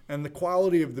 nice. And the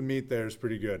quality of the meat there is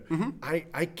pretty good. Mm-hmm.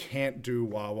 I can't do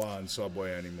Wawa and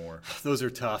Subway anymore. Those are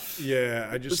tough. Yeah,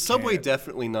 I just Subway can't.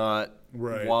 definitely not.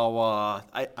 Right. Wawa.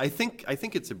 I think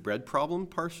it's a bread problem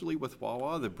partially with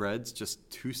Wawa. The bread's just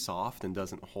too soft and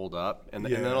doesn't hold up. And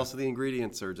then Yeah. also the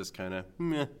ingredients are just kind of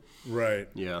meh. Right.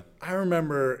 Yeah. I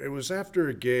remember it was after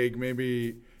a gig,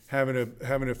 maybe having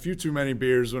a few too many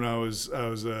beers when I was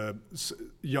a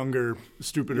younger,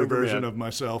 stupider version man. of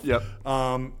myself. Yep.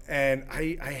 And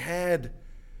I had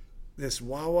this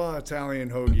Wawa Italian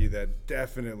hoagie that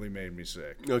definitely made me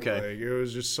sick. Okay. Like it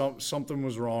was just something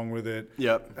was wrong with it.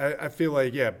 Yep. I feel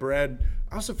like bread.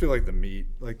 I also feel like the meat.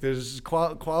 Like there's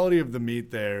quality of the meat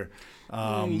there.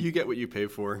 You get what you pay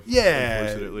for. Yeah,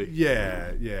 Unfortunately.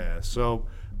 yeah. So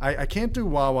I can't do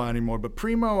Wawa anymore, but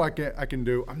Primo I can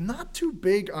do. I'm not too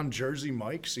big on Jersey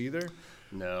Mike's either.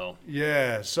 No.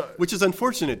 Yeah, so Which is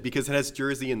unfortunate because it has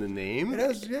Jersey in the name. it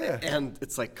has, yeah. And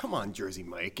it's like, come on, Jersey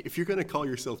Mike. If you're going to call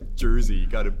yourself Jersey, you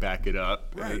got to back it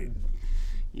up. Right.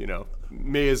 And,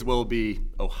 may as well be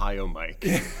Ohio Mike.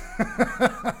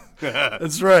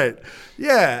 That's right.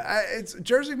 Yeah, it's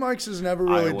Jersey Mike's has never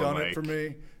really Iowa done Mike. it for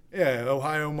me. Yeah,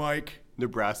 Ohio Mike,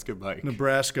 Nebraska Mike.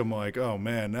 Nebraska Mike. Oh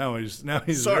man, now he's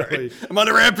Sorry. really, I'm on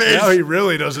a rampage. now he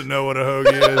really doesn't know what a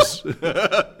hoagie is.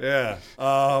 Yeah.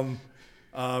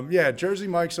 Yeah, Jersey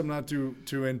Mike's I'm not too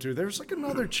into. There's like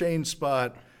another chain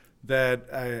spot that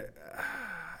I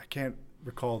can't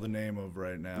recall the name of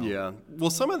right now. Yeah. Well,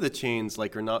 some of the chains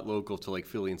are not local to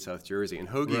Philly and South Jersey, and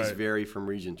hoagies Right. vary from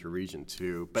region to region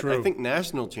too. But True. I think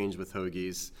national chains with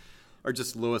hoagies are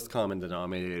just lowest common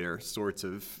denominator sorts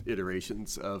of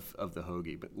iterations of the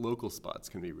hoagie. But local spots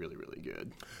can be really, really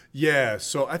good. Yeah,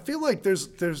 so I feel like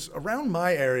there's around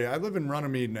my area. I live in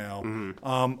Runnymede now. Mm-hmm.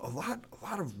 A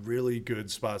lot of really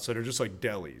good spots that are just like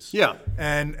delis. Yeah.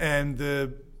 And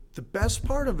the best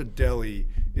part of a deli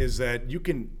is that you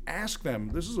can ask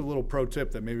them. This is a little pro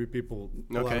tip that maybe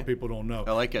a lot of people don't know.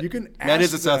 I like it. You can ask Matt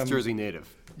is a South them- Jersey native.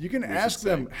 You can we ask should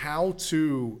them say. how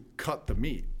to cut the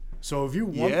meat. So if you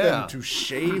want Yeah. them to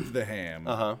shave the ham,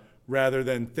 rather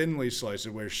than thinly slice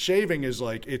it, where shaving is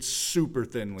like it's super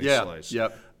thinly sliced.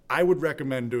 Yep. I would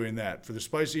recommend doing that. For the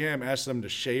spicy ham, ask them to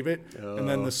shave it, and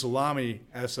then the salami,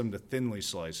 ask them to thinly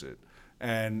slice it.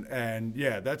 And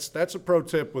yeah, that's a pro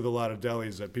tip with a lot of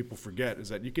delis that people forget, is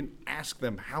that you can ask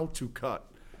them how to cut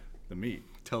the meat.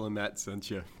 Tell them Matt sent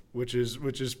you. Which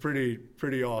is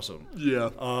pretty awesome. Yeah.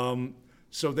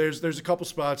 So there's a couple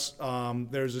spots.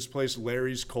 There's this place,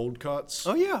 Larry's Cold Cuts.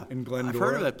 Oh yeah, in Glendora. I've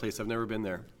heard of that place. I've never been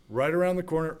there. Right around the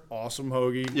corner, awesome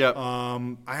hoagie. Yep.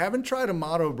 I haven't tried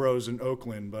Amato Bros in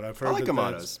Oakland, but I've heard I like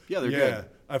Amatos. Yeah, they're good.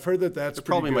 I've heard that's It's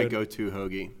probably my good. go-to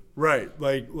hoagie. Right,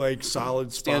 like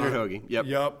solid spot. Standard hoagie. Yep.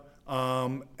 Yep.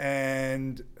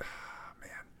 And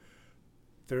man,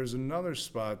 there's another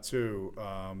spot too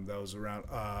that was around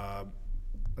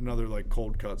another like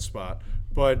cold cut spot.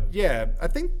 But yeah, I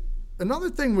think another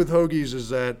thing with hoagies is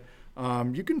that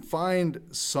you can find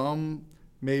some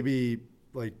maybe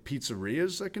like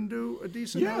pizzerias that can do a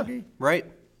decent hoagie. Right.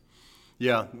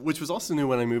 Yeah, which was also new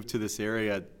when I moved to this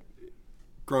area.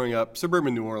 Growing up,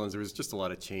 suburban New Orleans, there was just a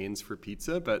lot of chains for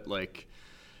pizza, but like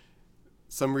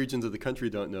some regions of the country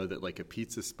don't know that like a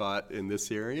pizza spot in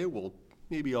this area will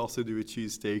maybe also do a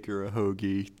cheesesteak or a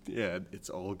hoagie. Yeah, it's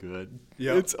all good.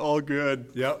 Yep. It's all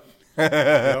good. Yep.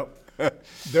 Yep.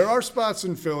 There are spots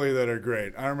in Philly that are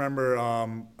great. I remember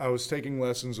I was taking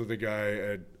lessons with a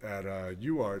guy at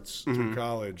UArts through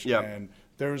college, and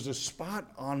there was a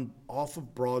spot off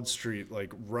of Broad Street,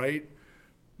 like right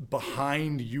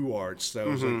behind UArts, that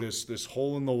was like this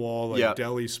hole in the wall, like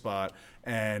deli spot,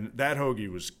 and that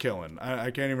hoagie was killing.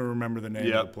 I can't even remember the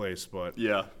name of the place, but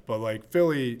like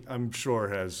Philly, I'm sure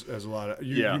has a lot of.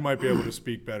 You might be able to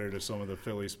speak better to some of the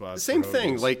Philly spots. Same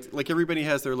thing, like everybody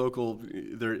has their local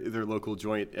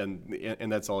joint,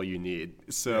 and that's all you need.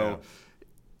 So,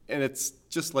 and it's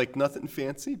just like nothing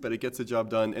fancy, but it gets the job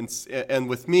done. And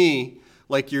with me,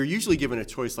 like you're usually given a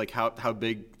choice, like how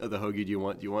big of the hoagie do you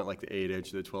want? Do you want like the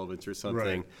 8-inch, the 12-inch, or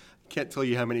something? Right. Can't tell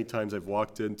you how many times I've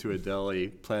walked into a deli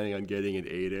planning on getting an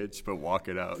 8-inch, but walk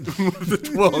it out with the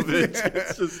 12-inch.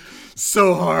 It's just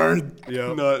so hard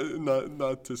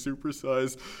not to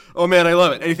supersize. Oh man, I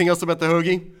love it. Anything else about the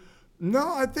hoagie?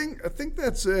 No, I think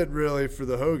that's it really for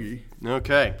the hoagie.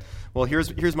 Okay. Well,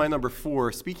 here's my number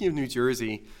 4. Speaking of New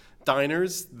Jersey,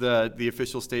 Diners, the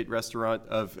official state restaurant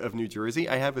of New Jersey,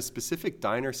 I have a specific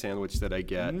diner sandwich that I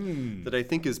get that I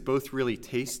think is both really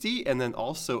tasty and then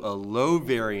also a low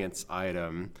variance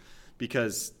item,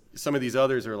 because some of these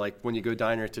others are like when you go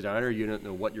diner to diner, you don't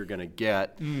know what you're going to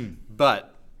get.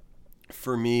 But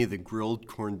for me, the grilled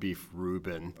corned beef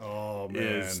Reuben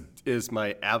is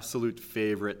my absolute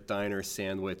favorite diner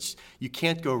sandwich. You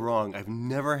can't go wrong. I've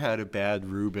never had a bad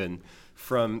Reuben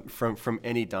from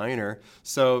any diner.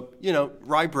 So,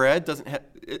 rye bread doesn't have,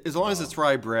 as long as it's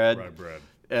rye bread.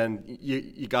 And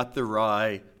you got the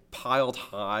rye piled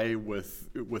high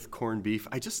with corned beef.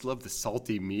 I just love the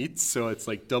salty meats, so it's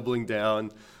like doubling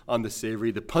down on the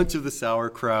savory, the punch of the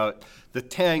sauerkraut, the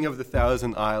tang of the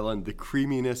Thousand Island, the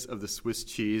creaminess of the Swiss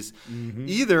cheese.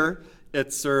 Either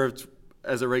it's served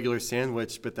as a regular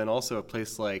sandwich, but then also a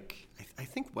place like I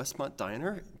think Westmont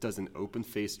Diner does an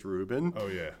open-faced Reuben. Oh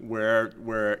yeah,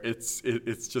 where it's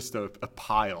just a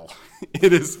pile.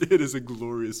 It is a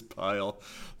glorious pile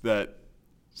that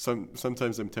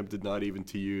sometimes I'm tempted not even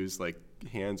to use like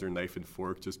hands or knife and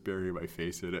fork, just bury my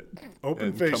face in it.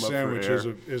 Open-faced sandwich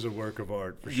is a work of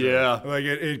art for sure. Yeah, like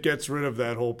it gets rid of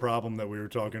that whole problem that we were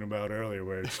talking about earlier,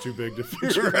 where it's too big to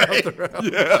fit your mouth around.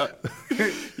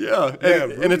 Yeah,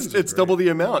 and it's double the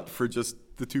amount for just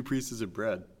the 2 pieces of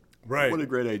bread. Right. What a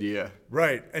great idea.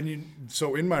 Right. And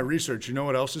so in my research, you know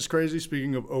what else is crazy?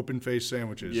 Speaking of open-faced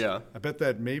sandwiches. Yeah. I bet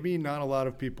that maybe not a lot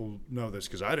of people know this,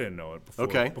 because I didn't know it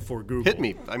before Google. Hit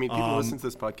me. I mean, people listen to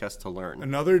this podcast to learn.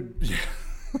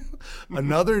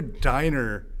 Another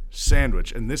diner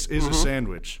sandwich, and this is a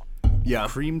sandwich. Yeah.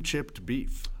 Cream chipped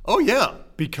beef. Oh, yeah.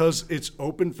 Because it's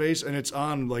open-faced and it's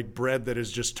on like bread that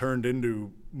is just turned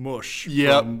into mush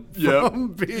from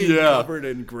being covered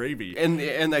in gravy.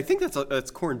 And I think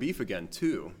that's corned beef again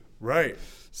too. Right.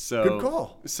 So good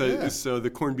call. So the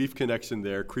corned beef connection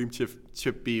there, cream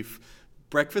chip beef.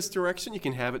 Breakfast direction, you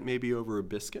can have it maybe over a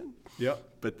biscuit. Yep.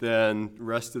 But then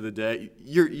rest of the day,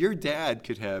 your dad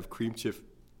could have cream chip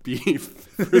beef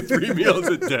for 3 meals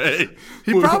a day.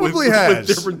 He probably has.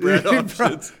 With different bread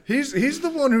options. He's the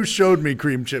one who showed me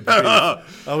cream chip beef.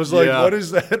 I was like, what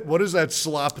is that? What is that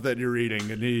slop that you're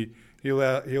eating? And he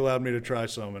allowed me to try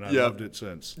some, and I loved it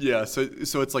since. Yeah, so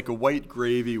it's like a white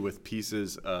gravy with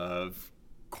pieces of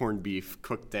corned beef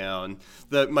cooked down.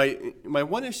 My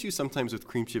one issue sometimes with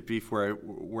cream chip beef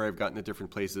where I've gotten at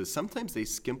different places, sometimes they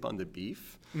skimp on the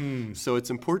beef. So it's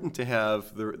important to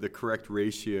have the correct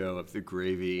ratio of the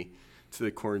gravy to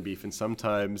the corned beef, and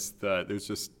sometimes there's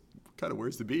just kind of,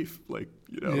 where's the beef? Like,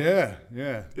 Yeah.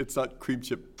 it's not cream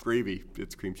chip gravy,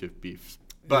 it's cream chip beef.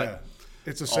 But yeah.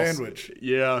 It's a sandwich.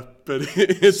 But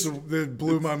It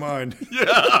blew my mind.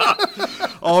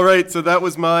 All right, so that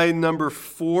was my number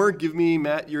 4. Give me,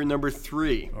 Matt, your number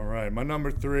 3. All right, my number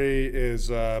 3 is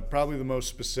probably the most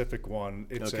specific one.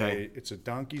 It's a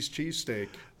Donkey's cheesesteak.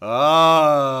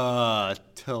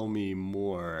 Tell me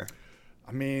more.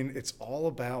 I mean, it's all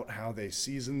about how they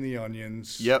season the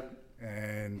onions. Yep.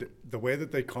 And the way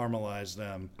that they caramelize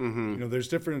them. You know, there's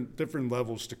different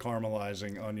levels to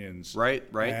caramelizing onions. Right.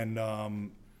 And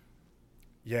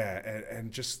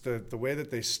and just the way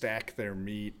that they stack their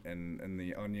meat and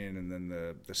the onion and then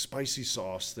the spicy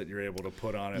sauce that you're able to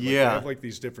put on it. Like, they have like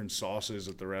these different sauces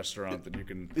at the restaurant that you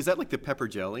can. Is that like the pepper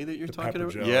jelly that you're talking pepper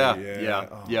about? Jelly, Yeah.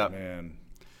 Oh, man.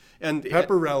 And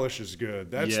pepper relish is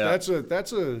good. That's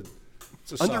a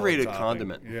underrated solid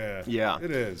condiment. Yeah.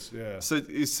 It is. Yeah. So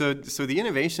the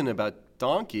innovation about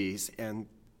donkeys, and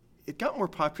it got more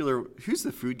popular. Who's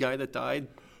the food guy that died?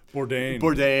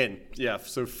 Bourdain. Yeah.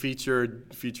 So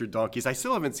featured donkeys. I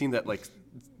still haven't seen that like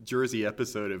Jersey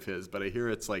episode of his, but I hear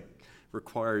it's like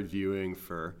required viewing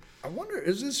for. I wonder,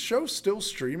 is this show still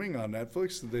streaming on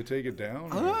Netflix? Did they take it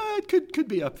down? It could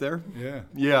be up there. Yeah.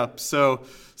 Yeah. So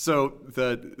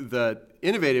the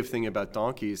innovative thing about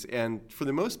donkeys, and for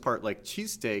the most part, like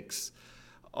cheesesteaks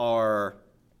are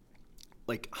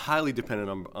like highly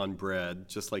dependent on bread,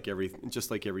 just like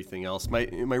everything else. My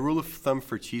rule of thumb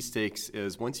for cheesesteaks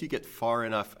is once you get far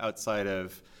enough outside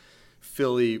of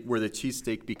Philly where the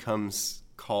cheesesteak becomes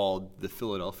called the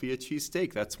Philadelphia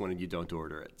cheesesteak, that's when you don't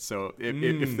order it. So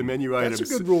if the menu item, that's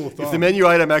a good rule of thumb. If the menu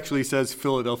item actually says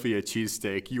Philadelphia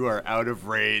cheesesteak, you are out of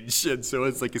range, and so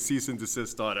it's like a cease and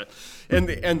desist on it.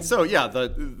 And so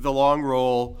the long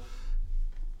roll.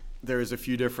 There's a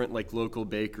few different like local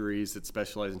bakeries that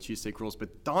specialize in cheesesteak rolls,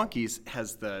 but Donkeys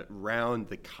has the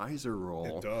Kaiser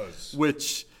roll. It does.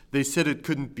 Which they said it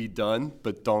couldn't be done,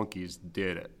 but Donkeys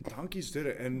did it. Donkeys did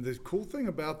it. And the cool thing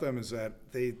about them is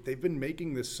that they've been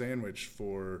making this sandwich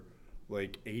for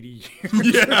like 80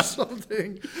 years or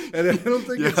something. And I don't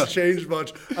think it's changed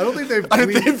much. I don't think they've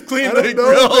cleaned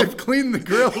the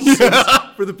grill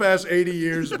for the past 80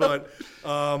 years, but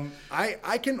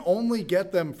I can only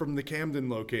get them from the Camden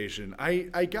location.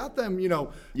 I got them,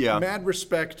 mad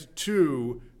respect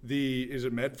to is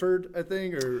it Medford, I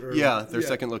think? Their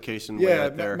second location way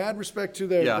out there. Mad respect to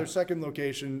their second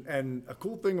location. And a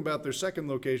cool thing about their second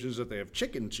location is that they have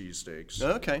chicken cheesesteaks.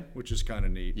 Okay. Which is kind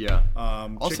of neat. Yeah.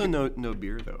 Also no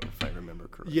beer, though, if I remember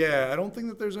correctly. Yeah, I don't think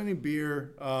that there's any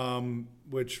beer,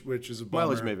 which is a bummer.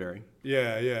 Mileage may vary.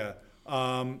 Yeah.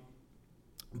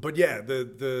 But yeah,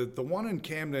 the one in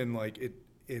Camden, like it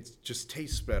just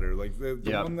tastes better. Like the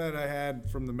one that I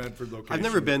had from the Medford location. I've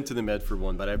never been to the Medford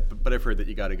one, but I've heard that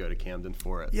you got to go to Camden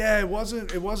for it. Yeah, it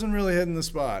wasn't really hitting the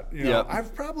spot.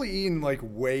 I've probably eaten like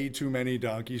way too many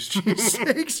Donkey's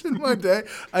cheesesteaks in my day.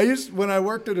 When I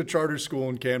worked at a charter school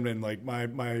in Camden, like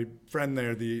my friend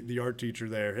there, the art teacher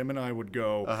there, him and I would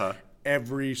go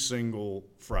every single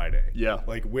Friday. Yeah,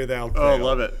 like without fail. Oh,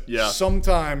 love it. Yeah,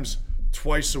 sometimes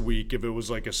twice a week if it was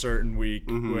like a certain week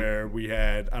where we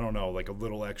had, I don't know, like a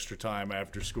little extra time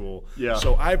after school. Yeah.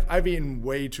 So I've eaten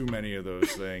way too many of those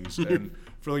things. And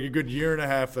for like a good year and a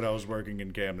half that I was working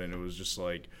in Camden, it was just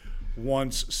like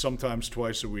once, sometimes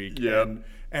twice a week. Yeah.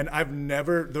 And I've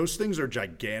never, those things are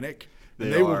gigantic.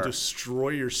 They will destroy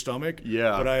your stomach.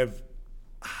 Yeah. But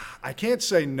I can't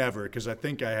say never because I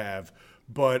think I have,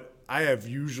 but I have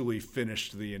usually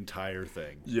finished the entire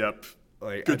thing. Yep.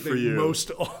 Like, good for you.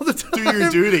 Most all the time. Do your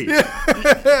duty.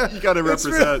 Yeah. You got to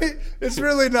represent. It's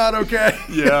really not okay.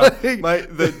 Yeah.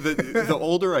 The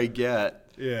older I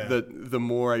get, the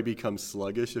more I become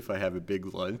sluggish if I have a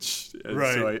big lunch. And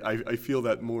so I feel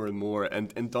that more and more.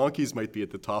 And donkeys might be at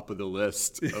the top of the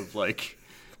list of like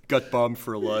gut bomb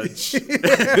for lunch.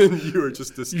 And you are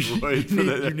just destroyed.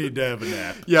 You need to have a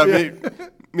nap. Yeah.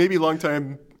 Maybe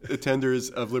longtime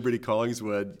attenders of Liberty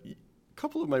Collingswood.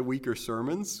 Couple of my weaker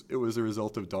sermons, it was a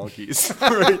result of donkeys.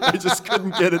 Right? I just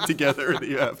couldn't get it together in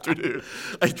the afternoon.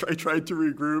 I tried to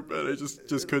regroup, and I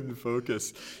just couldn't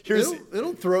focus.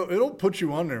 It'll put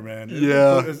you under, man.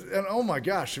 And oh my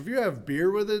gosh, if you have beer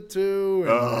with it too,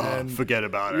 and forget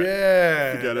about it.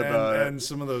 Yeah, forget about it. And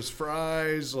some of those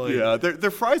fries, like their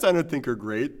fries I don't think are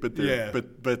great, but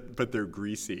they're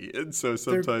greasy, and so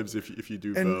sometimes if you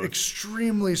do and both,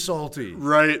 extremely salty,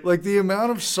 right? Like the amount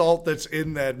of salt that's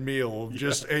in that meal of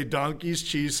just a donkey's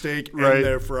cheesesteak Right. and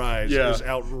their fries Yeah. is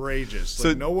outrageous. So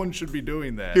Like, no one should be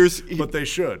doing that, but they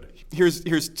should.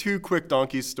 Here's two quick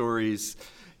donkey stories.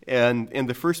 And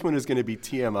the first one is going to be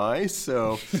TMI,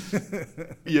 so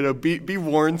be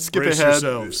warned. Skip Brace ahead,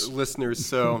 yourselves. listeners.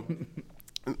 So,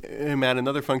 Matt,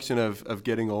 another function of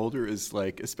getting older is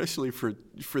like, especially for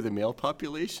the male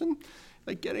population,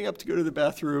 like getting up to go to the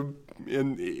bathroom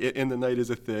in the night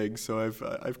is a thing. So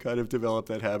I've kind of developed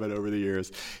that habit over the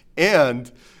years,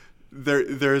 and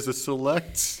there is a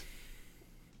select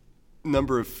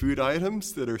number of food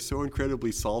items that are so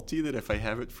incredibly salty that if I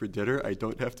have it for dinner, I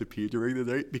don't have to pee during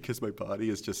the night because my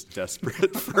body is just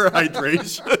desperate for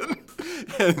hydration.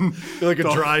 And You're like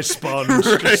a dry sponge.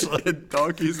 Right. Just like, And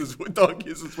donkeys is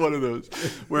one of those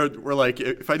where we're like,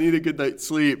 if I need a good night's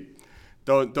sleep,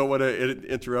 don't want to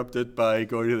interrupt it by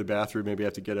going to the bathroom. Maybe I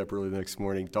have to get up early the next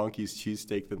morning. Donkey's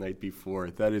cheesesteak the night before.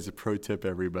 That is a pro tip,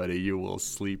 everybody. You will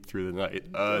sleep through the night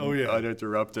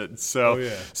uninterrupted. So,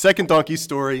 Second donkey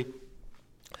story.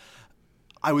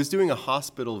 I was doing a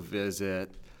hospital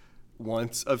visit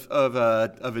once of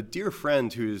a dear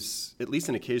friend who's at least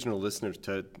an occasional listener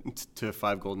to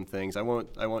Five Golden Things. I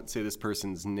won't say this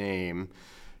person's name,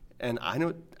 and I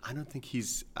don't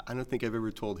think I've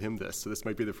ever told him this. So this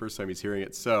might be the first time he's hearing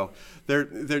it. So there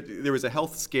was a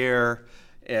health scare,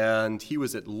 and he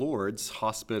was at Lourdes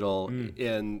Hospital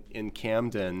in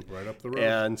Camden, right up the road.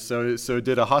 and so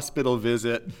did a hospital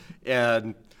visit,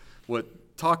 and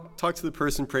talked to the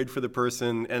person, prayed for the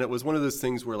person, and it was one of those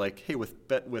things where, like, hey,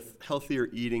 with healthier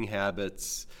eating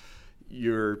habits,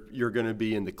 you're going to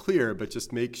be in the clear, but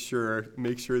just make sure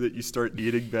that you start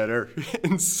eating better.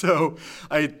 And so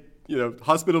I,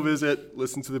 hospital visit,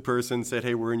 listened to the person, said,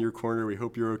 hey, we're in your corner, we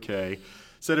hope you're okay.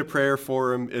 Said a prayer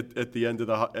for him at the end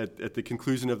of at the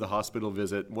conclusion of the hospital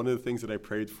visit. One of the things that I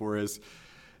prayed for is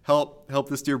help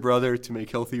this dear brother to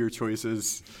make healthier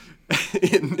choices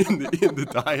in the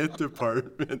diet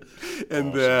department. And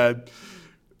awesome. then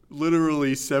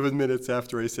literally 7 minutes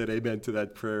after I said amen to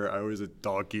that prayer, I was at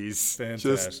Donkey's.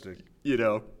 Fantastic.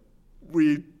 Just,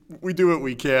 we do what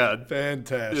we can.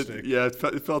 Fantastic.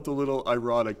 It felt a little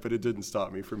ironic, but it didn't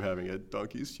stop me from having a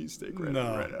Donkey's cheesesteak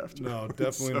right after. No,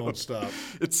 definitely don't stop.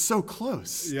 It's so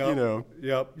close,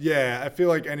 Yep. Yeah, I feel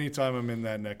like anytime I'm in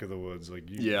that neck of the woods, like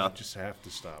you just have to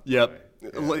stop. Yep.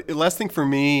 Yeah. Last thing for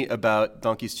me about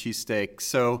Donkey's cheesesteak.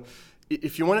 So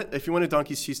if you want a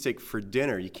Donkey's cheesesteak for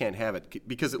dinner, you can't have it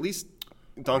because at least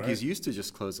Donkey's used to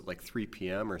just close at like 3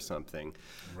 p.m. or something.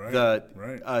 Right.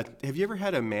 Have you ever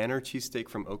had a Manor cheesesteak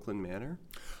from Oakland Manor?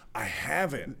 I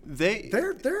haven't.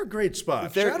 They're a great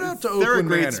spot. Shout out to Oakland They're a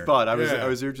great Manor. spot. I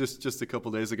was there just a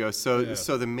couple days ago. So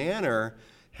the Manor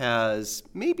has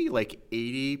maybe like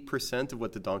 80% of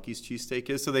what the Donkey's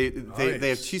cheesesteak is. So they have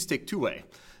cheesesteak two-way.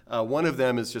 One of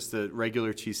them is just a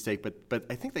regular cheesesteak, but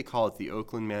I think they call it the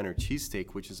Oakland Manor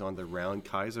cheesesteak, which is on the round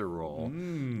Kaiser roll,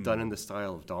 done in the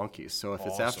style of Donkey's. So if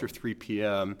it's after 3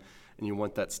 p.m. and you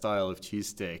want that style of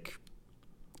cheesesteak,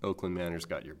 Oakland Manor's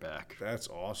got your back. That's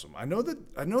awesome. I know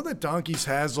that Donkey's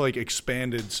has like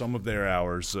expanded some of their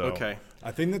hours. So okay.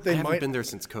 I think that I haven't been there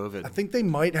since COVID. I think they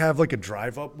might have like a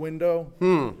drive-up window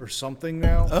or something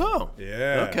now. Oh.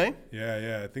 Yeah. Okay.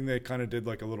 Yeah. I think they kind of did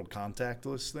like a little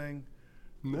contactless thing.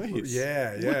 Nice.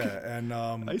 Yeah. And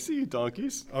I see you,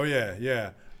 Donkeys. Oh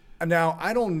yeah. Now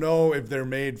I don't know if they're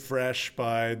made fresh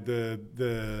by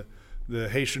the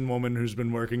Haitian woman who's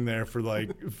been working there for like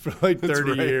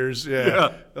 30 years.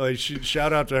 Yeah. Like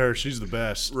shout out to her. She's the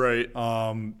best. Right.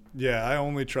 I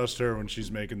only trust her when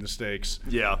she's making the steaks.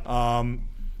 Yeah.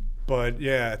 But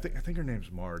yeah, I think her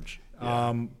name's Marge.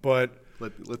 Yeah.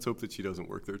 But let's hope that she doesn't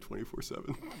work there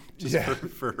 24/7, just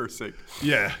for her sake.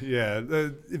 Yeah.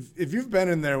 If you've been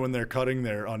in there when they're cutting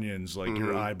their onions, like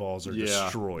your eyeballs are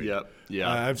destroyed. Yep.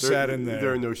 I've sat in there.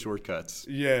 There are no shortcuts.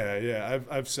 Yeah.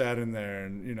 I've sat in there,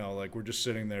 and like we're just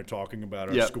sitting there talking about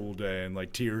our school day, and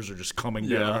like tears are just coming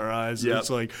down our eyes. Yep.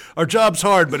 It's like our job's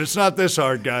hard, but it's not this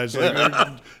hard, guys.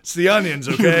 Like, it's the onions,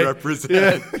 okay? You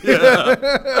represent.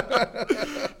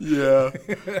 Yeah.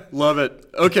 Love it.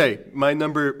 Okay, my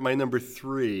number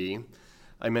 3.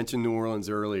 I mentioned New Orleans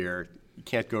earlier. You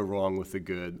can't go wrong with a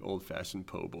good old-fashioned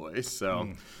po' boy.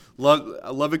 So,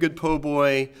 I love a good po'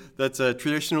 boy. That's a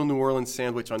traditional New Orleans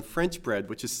sandwich on French bread,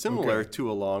 which is similar to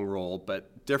a long roll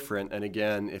but different. And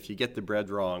again, if you get the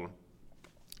bread wrong,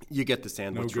 you get the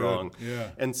sandwich No good. wrong. Yeah.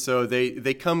 And so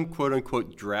they come, quote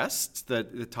unquote, dressed. The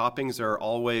toppings are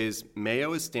always,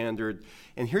 mayo is standard.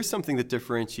 And here's something that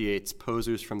differentiates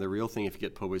posers from the real thing if you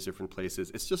get po' boys different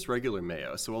places. It's just regular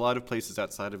mayo. So a lot of places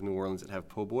outside of New Orleans that have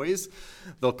po' boys,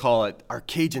 they'll call it our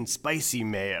Cajun spicy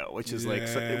mayo, which is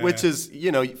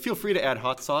feel free to add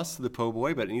hot sauce to the po'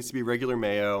 boy, but it needs to be regular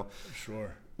mayo.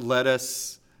 Sure.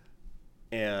 Lettuce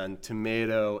and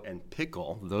tomato and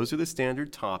pickle. Those are the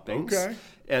standard toppings. Okay.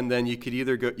 And then you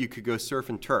could go surf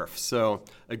and turf. So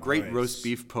a great Nice. roast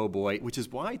beef po' boy, which is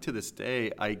why to this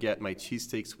day I get my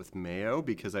cheesesteaks with mayo,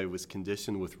 because I was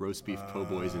conditioned with roast beef po'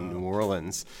 boys in New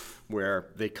Orleans, where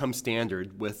they come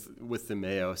standard with the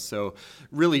mayo. So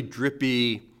really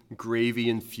drippy,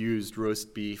 gravy-infused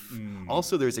roast beef.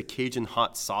 Also, there's a Cajun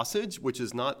hot sausage, which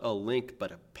is not a link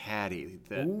but a patty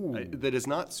that is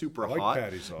not super like hot,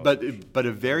 patty sausage. but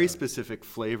a very specific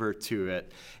flavor to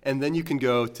it. And then you can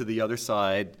go to the other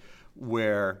side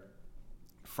where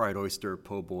fried oyster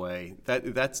po' boy,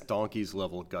 that's donkey's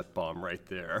level gut bomb right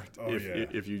there.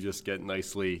 If you just get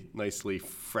nicely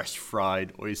fresh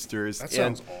fried oysters. That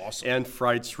sounds awesome. And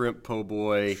fried shrimp po'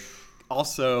 boy.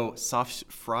 Also,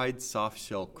 fried soft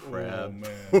shell crab.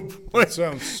 Oh man, that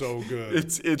sounds so good.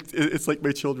 It's like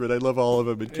my children. I love all of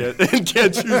them and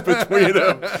can't choose between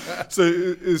them.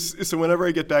 So whenever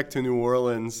I get back to New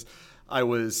Orleans, I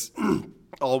was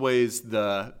always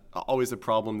the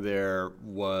problem there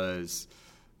was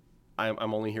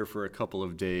I'm only here for a couple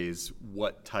of days.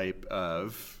 What type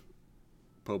of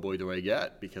po' boy do I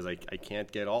get? Because I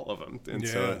can't get all of them. And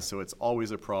so it's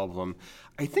always a problem.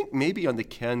 I think maybe on the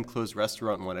Ken closed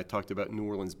restaurant one, I talked about New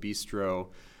Orleans Bistro,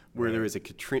 where there is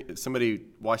somebody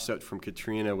washed out from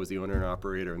Katrina was the owner and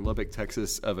operator in Lubbock,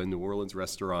 Texas, of a New Orleans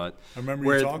restaurant. I remember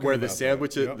where, you talking where about the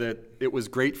sandwich that it was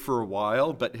great for a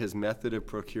while, but his method of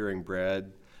procuring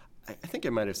bread, I think I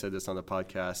might have said this on the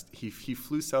podcast. He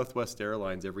flew Southwest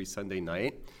Airlines every Sunday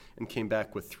night and came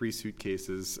back with 3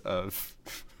 suitcases of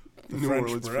New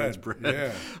Orleans French bread.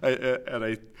 Yeah.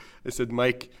 I said,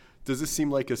 Mike, does this seem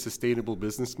like a sustainable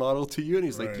business model to you? And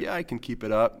he's like, yeah, I can keep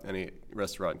it up. And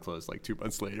restaurant closed like 2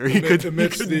 months later.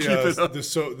 Amidst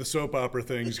the soap opera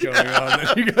things going on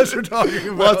that you guys are talking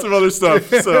about. Lots of other stuff.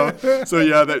 So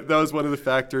yeah, that was one of the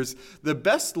factors. The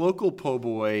best local po'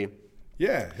 boy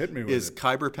hit me with is it.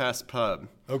 Khyber Pass Pub.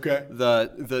 Okay.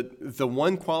 The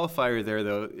one qualifier there,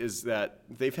 though, is that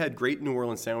they've had great New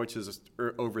Orleans sandwiches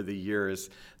over the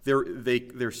years.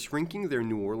 They're shrinking their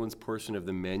New Orleans portion of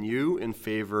the menu in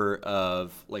favor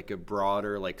of like a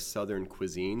broader, like Southern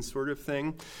cuisine sort of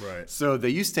thing. Right. So they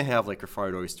used to have like a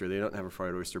fried oyster. They don't have a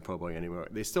fried oyster po' boy anymore.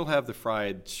 They still have the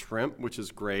fried shrimp, which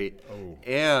is great. Oh.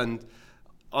 And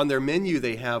on their menu,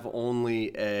 they have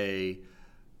only a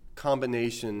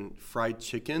combination fried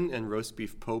chicken and roast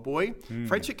beef po' boy.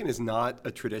 Fried chicken is not a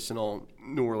traditional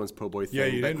New Orleans po' boy thing. Yeah,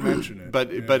 you didn't mention it.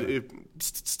 But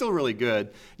it's still really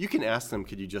good. You can ask them,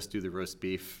 could you just do the roast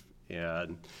beef?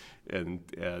 And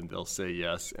they'll say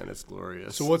yes, and it's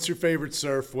glorious. So what's your favorite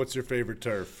surf? What's your favorite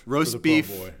turf? Roast beef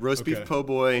po'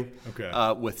 boy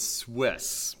Okay. with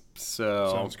Swiss. So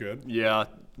sounds good. Yeah.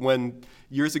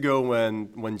 Years ago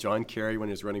when John Kerry, when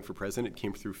he was running for president,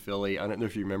 came through Philly, I don't know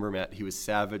if you remember, Matt, he was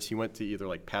savage. He went to either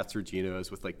like Pat's or Gino's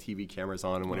with like TV cameras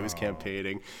on him when he was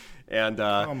campaigning. And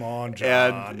come on,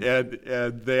 John.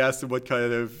 And they asked him what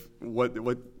kind of what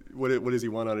does he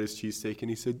want on his cheesesteak, and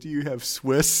he said, "Do you have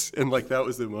Swiss?" And like that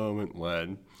was the moment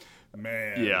when,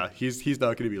 man, yeah, he's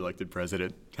not going to be elected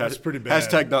president. That's pretty bad.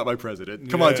 Hashtag not my president.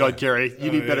 Come on, John Kerry, you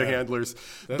need better handlers.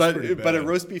 That's pretty bad. But a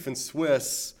roast beef and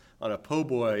Swiss on a po'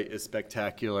 boy is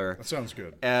spectacular. That sounds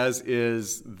good. As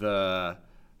is the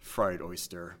fried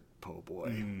oyster po'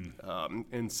 boy.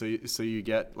 And so you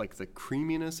get like the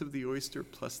creaminess of the oyster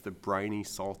plus the briny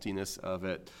saltiness of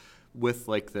it with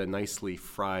like the nicely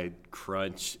fried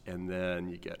crunch, and then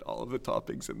you get all of the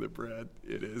toppings in the bread.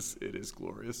 It is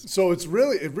glorious. So it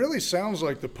really sounds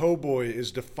like the po' boy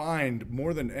is defined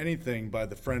more than anything by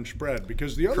the French bread,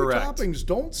 because the other toppings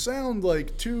don't sound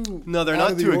like too No, they're out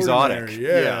not of the too ordinary. exotic.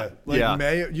 Yeah. Like yeah.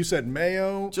 mayo. You said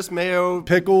mayo. Just mayo,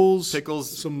 pickles,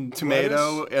 some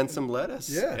tomato, lettuce. and some lettuce.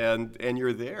 Yeah. And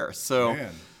you're there. So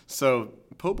Man. So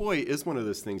po' boy is one of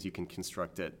those things you can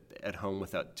construct at home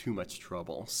without too much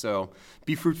trouble. So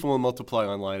be fruitful and multiply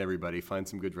online, everybody. Find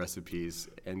some good recipes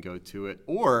and go to it.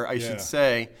 Or I should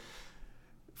say,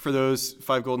 for those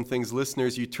Five Golden Things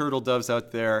listeners, you turtle doves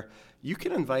out there, you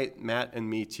can invite Matt and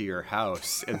me to your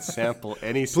house and sample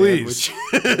any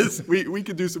sandwiches. We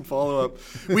could do some follow-up.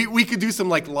 We could do some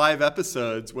like live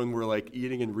episodes when we're like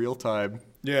eating in real time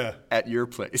at your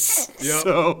place. Yep.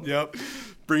 So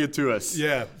bring it to us.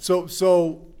 Yeah.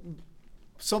 So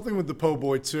Something with the po'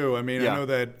 boy too. I mean, Yeah. I know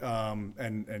that,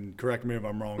 and correct me if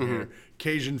I'm wrong here.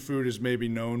 Cajun food is maybe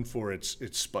known for its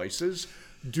spices.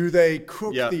 Do they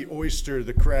cook Yeah. the oyster,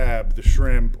 the crab, the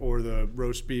shrimp, or the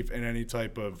roast beef in any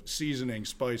type of seasoning,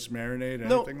 spice, marinade,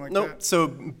 anything like no. that? So,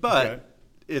 but Okay.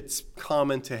 it's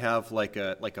common to have like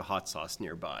a hot sauce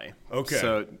nearby. Okay,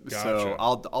 So gotcha.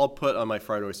 I'll put on my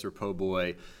fried oyster po'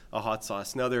 boy a hot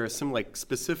sauce. Now there are some like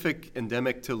specific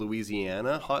endemic to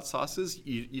Louisiana hot sauces.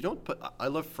 You don't put. I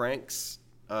love Frank's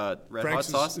red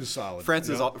Frank's hot sauce. is solid. Frank's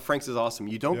Yep. Frank's is awesome.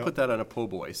 You don't Yep. put that on a po'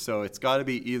 boy. So it's got to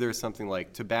be either something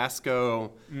like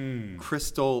Tabasco,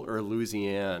 Crystal, or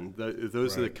Louisiana.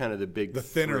 Those are the Right. kind of the big The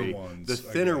thinner three. ones, The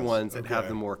I thinner guess. ones that have Okay.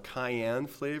 the more cayenne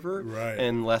flavor Right.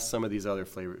 and less some of these other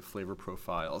flavor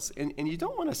profiles. And you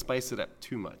don't want to spice it up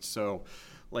too much. So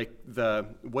like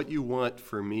what you want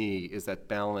for me is that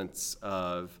balance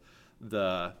of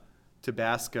the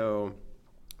Tabasco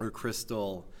or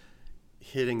Crystal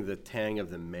hitting the tang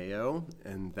of the mayo,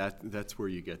 and that's where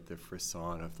you get the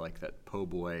frisson of like that po'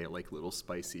 boy, like little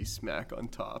spicy smack on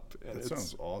top. And That it's-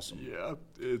 sounds awesome. Yeah,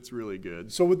 it's really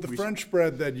good. So with the French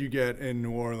bread that you get in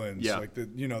New Orleans, Yeah. like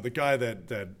the guy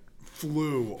that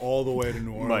flew all the way to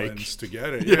New Mike. Orleans to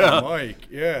get it. Yeah. Mike.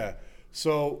 Yeah.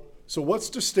 So what's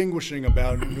distinguishing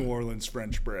about New Orleans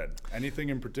French bread? Anything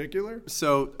in particular?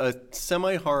 So a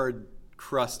semi-hard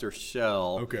crust or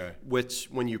shell, Okay. which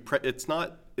when you it's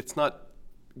not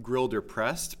grilled or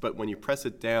pressed, but when you press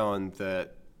it down, the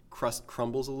crust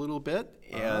crumbles a little bit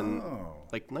and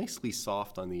like nicely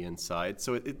soft on the inside.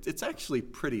 So it's actually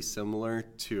pretty similar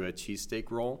to a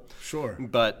cheesesteak roll, Sure.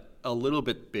 but a little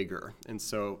bit bigger. And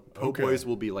so po' Okay. boys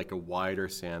will be like a wider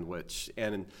sandwich.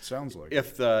 And Sounds like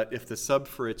if the sub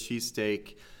for a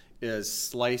cheesesteak is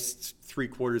sliced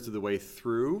 3/4 of the way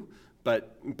through,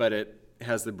 but it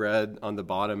has the bread on the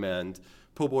bottom end,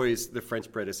 po' boys, the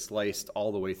French bread is sliced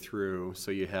all the way through,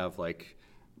 so you have like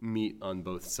meat on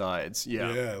both sides.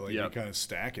 Yeah, Yeah, like yep. you kind of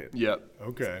stack it. Yep.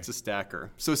 Okay. It's a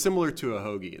stacker. So similar to a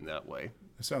hoagie in that way,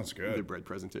 That sounds the good. bread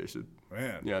presentation.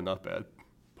 Man. Yeah, not bad.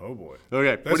 Po' boy.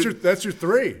 Okay, That's your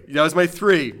three. that was my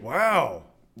 3. Wow.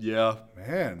 Yeah.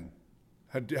 Man.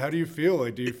 How do you feel?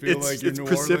 Like, do you feel It's- like your it's New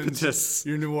precipitous.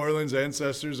 New Orleans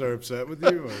ancestors are upset with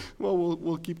you? Or? Well,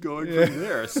 we'll keep going from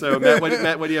there. So Matt,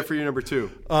 what do you have for your number 2?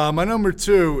 My number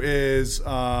 2 is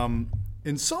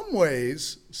in some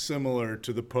ways similar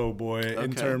to the po' boy in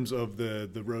Okay. terms of the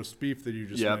roast beef that you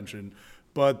just Yep. mentioned.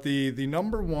 But the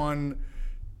number 1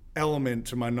 element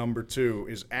to my number 2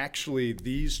 is actually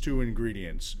these 2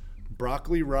 ingredients: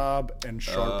 broccoli rabe and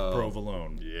sharp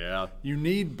provolone. Yeah. You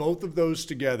need both of those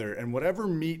together, and whatever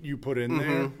meat you put in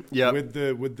there Yep.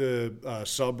 with the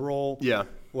sub roll, Yeah.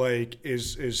 like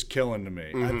is killing to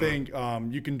me. I think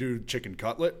you can do chicken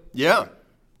cutlet. Yeah.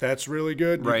 That's really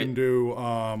good. Right. You can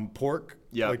do pork,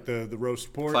 Yeah. like the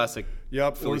roast pork. Classic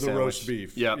Yep, Philly or the roast sandwich.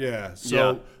 beef. Yep. Yeah. So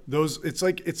Yeah. those it's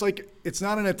like it's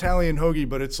not an Italian hoagie,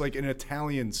 but it's like an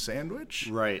Italian sandwich.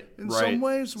 Right. In right. some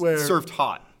ways, where served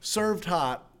hot. served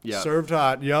hot. Yeah. Served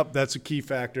hot. Yep, that's a key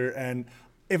factor. And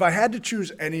if I had to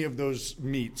choose any of those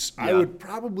meats, I Yeah. would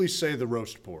probably say the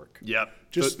roast pork. Yep.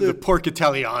 Just the the- pork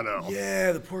Italiano,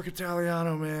 Yeah, the pork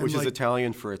Italiano, man. which is like,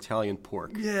 Italian for Italian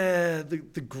pork. yeah,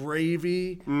 the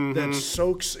gravy that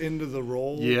soaks into the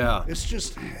roll. Yeah. It's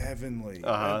just heavenly.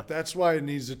 Uh-huh. That's why it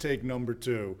needs to take number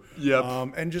 2. Yep.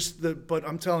 And just but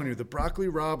I'm telling you, the broccoli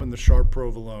rabe and the sharp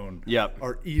provolone Yep.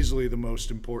 are easily the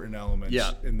most important elements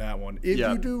Yeah. in that one. If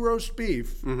Yeah. you do roast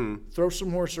beef, throw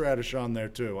some horseradish on there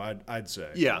too. I'd say.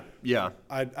 Yeah. Yeah.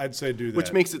 I'd say do that.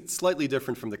 Which makes it slightly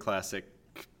different from the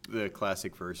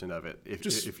classic version of it.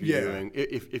 If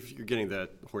you're getting the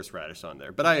horseradish on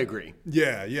there, but I agree.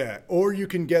 Yeah. Or you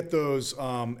can get those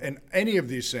in any of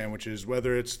these sandwiches,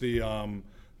 whether it's the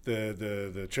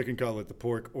chicken cutlet, the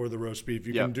pork, or the roast beef.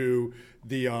 You Yep. can do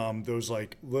the those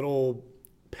like little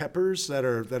peppers that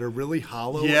are really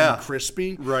hollow Yeah. and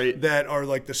crispy, Right. That are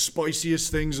like the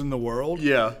spiciest things in the world.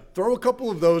 Yeah. Throw a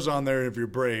couple of those on there if you're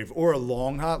brave, or a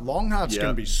long hot. Long hots Yeah.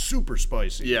 can be super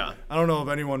spicy. Yeah. I don't know if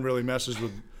anyone really messes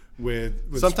with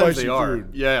Sometimes spicy they are. food.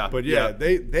 Yeah. But Yeah.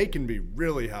 they can be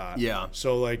really hot. Yeah.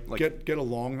 So like get a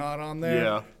long hot on there.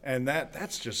 Yeah. And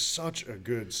that's just such a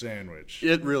good sandwich.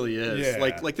 It really is. Yeah.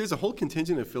 Like there's a whole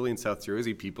contingent of Philly and South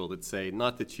Jersey people that say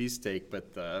not the cheesesteak,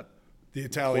 but the The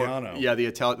Italiano.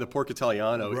 the pork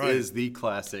Italiano Right. is the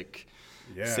classic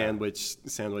Yeah.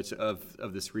 sandwich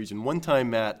of this region. One time,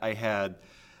 Matt, I had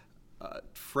a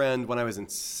friend when I was in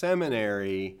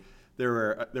seminary.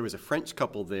 There was a French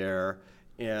couple there,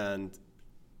 and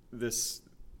this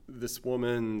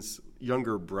woman's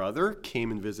younger brother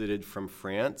came and visited from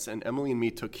France, and Emily and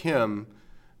me took him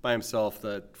by himself.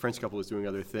 The French couple was doing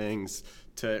other things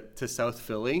to South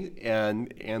Philly,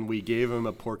 and we gave him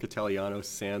a pork Italiano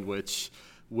sandwich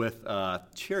with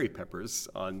cherry peppers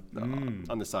on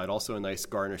the side, also a nice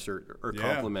garnish or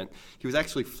compliment. He was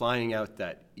actually flying out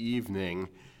that evening,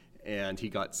 and he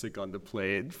got sick on the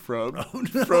plane from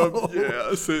probably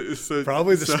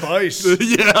the spice.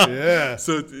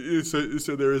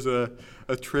 So there is a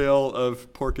trail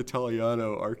of pork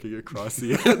Italiano arcing across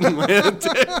the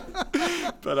Atlantic.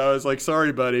 But I was like,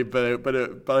 sorry, buddy, but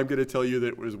I'm going to tell you that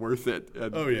it was worth it.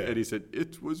 And, and he said,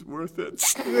 it was worth it.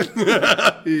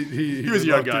 he was a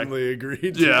young guy.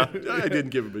 Agreed. Yeah, I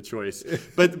didn't give him a choice.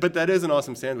 But that is an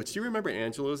awesome sandwich. Do you remember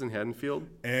Angelo's in Haddonfield?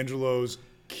 Angelo's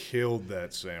killed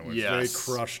that sandwich. Yes.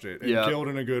 They crushed it, and killed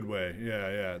in a good way.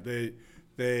 Yeah.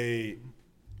 They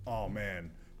oh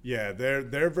man. Yeah,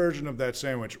 their version of that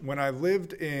sandwich. When I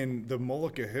lived in the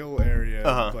Mullica Hill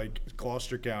area, like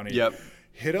Gloucester County,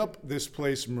 hit up this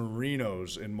place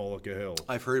Marino's in Mullica Hill.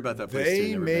 I've heard about that place.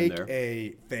 They make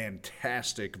a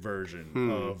fantastic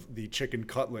version of the chicken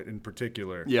cutlet in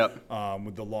particular.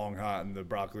 With the long hot and the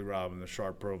broccoli rabe and the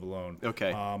sharp provolone.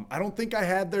 Okay. I don't think I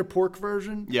had their pork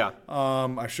version.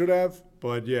 I should have,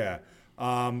 but yeah.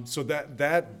 So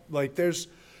that like there's,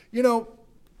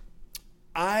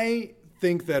 I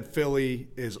think that Philly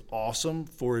is awesome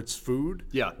for its food.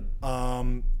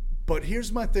 But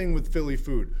here's my thing with Philly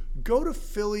food. Go to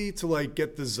Philly to like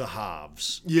get the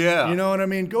Zahavs. Yeah. You know what I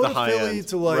mean? Go to Philly end.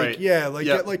 To like, right.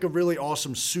 Get like a really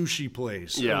awesome sushi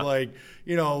place. Yeah. Or like,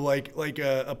 like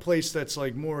a place that's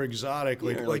like more exotic,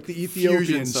 like the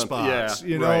Ethiopian spots,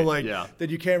 that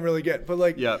you can't really get. But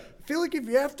like, I feel like if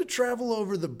you have to travel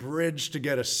over the bridge to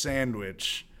get a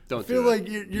sandwich, I feel like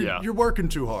you're working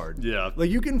too hard. Yeah. Like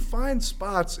you can find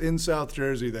spots in South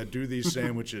Jersey that do these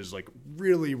sandwiches like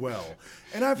really well.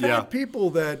 And I've had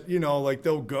people that, like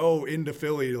they'll go into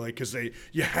Philly like cuz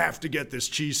you have to get this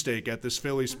cheesesteak at this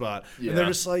Philly spot. And they're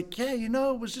just like,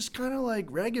 it was just kind of like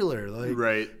regular. Like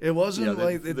it wasn't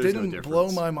like it didn't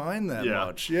blow my mind that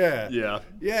much. Yeah.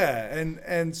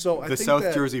 And so I think the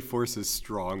South Jersey force is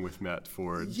strong with Matt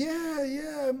Ford.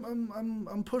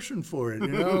 I'm pushing for it,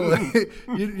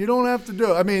 You don't have to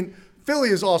do it. I mean, Philly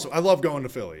is awesome. I love going to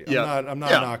Philly. I'm not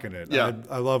knocking it.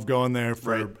 I love going there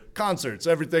for concerts,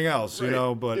 everything else,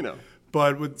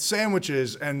 but with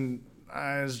sandwiches and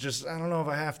I don't know if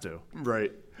I have to.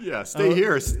 Right. Yeah, stay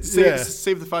here.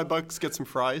 Save the $5, get some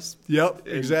fries. Yep,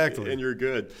 exactly. And you're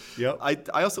good. Yep.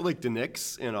 I also like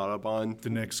DeNick's in Audubon.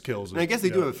 DeNick's kills it. And I guess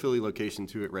they do have a Philly location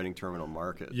too at Reading Terminal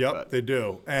Market. Yep, they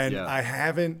do. And I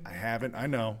haven't. I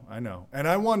know. And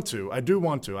I want to. I do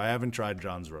want to. I haven't tried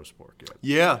John's roast pork yet.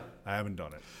 Yeah. I haven't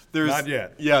done it. Not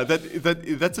yet. Yeah,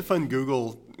 that's a fun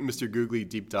Mr. Googly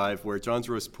deep dive where John's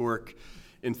roast pork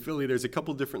in Philly, there's a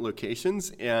couple different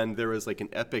locations, and there was like an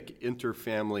epic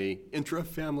intra-family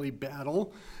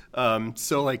battle.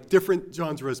 So like different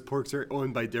John's roast porks are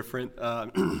owned by different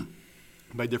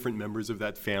members of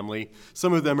that family.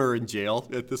 Some of them are in jail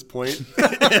at this point.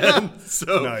 And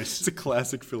so It's a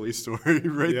classic Philly story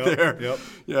there. Yep.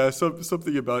 Yeah,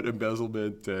 something about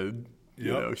embezzlement and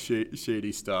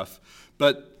shady stuff.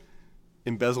 But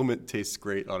embezzlement tastes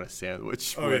great on a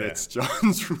sandwich when it's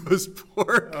John's roast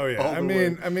pork. Oh yeah, I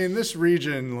mean, this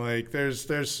region, like,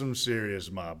 there's some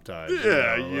serious mob ties.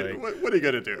 Yeah, what are you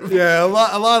gonna do? Yeah, a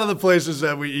lot of the places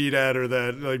that we eat at or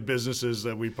that like businesses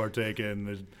that we partake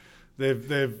in,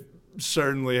 they've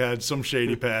certainly had some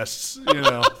shady pasts.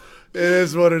 It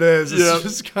is what it is. It's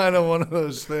just kind of one of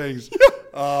those things.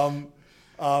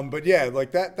 But yeah,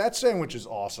 like that sandwich is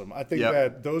awesome. I think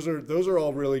that those are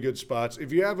all really good spots.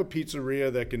 If you have a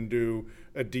pizzeria that can do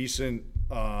a decent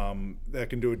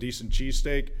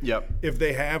cheesesteak, if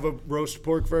they have a roast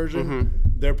pork version,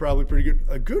 they're probably pretty good.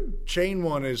 A good chain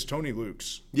one is Tony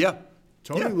Luke's.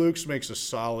 Tony Luke's makes a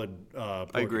solid pork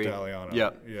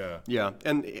Italiano. Yeah.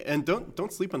 And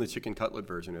don't sleep on the chicken cutlet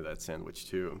version of that sandwich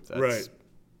too. Right.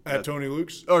 At Tony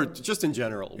Luke's? Or just in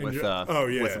general with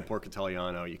a pork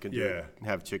Italiano. You can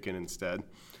have chicken instead.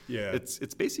 Yeah.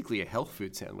 It's basically a health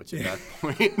food sandwich at that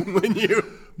point when you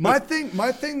My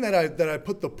thing that I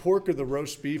put the pork or the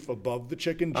roast beef above the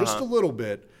chicken just a little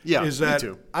bit is that me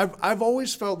too. I've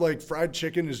always felt like fried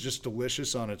chicken is just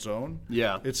delicious on its own.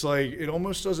 Yeah. It's like it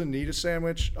almost doesn't need a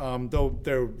sandwich. Though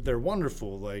they're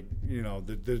wonderful, like,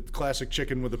 the classic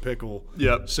chicken with a pickle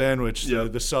sandwich,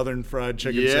 the southern fried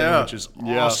chicken sandwich is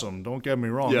awesome. Don't get me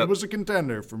wrong. It was a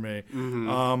contender for me.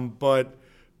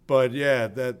 But yeah,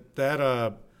 the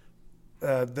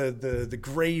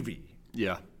gravy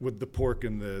with the pork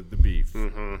and the beef,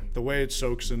 the way it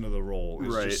soaks into the roll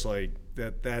is just like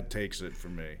that takes it for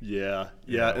me.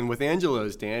 And with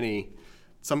Angelo's, Danny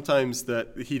sometimes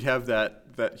that he'd have that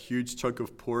huge chunk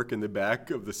of pork in the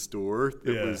back of the store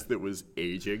that was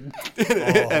aging.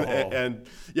 and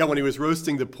when he was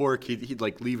roasting the pork, he'd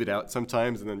like leave it out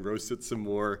sometimes and then roast it some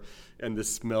more, and the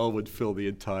smell would fill the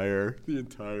entire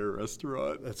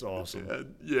restaurant. That's awesome.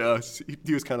 And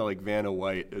he was kind of like Vanna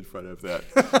White in front of that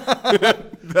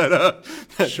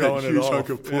showing huge it chunk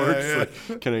of pork. Yeah.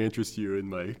 Like, can I interest you in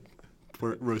my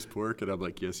roast pork? And I'm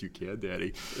like, yes, you can,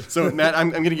 Daddy. So, Matt,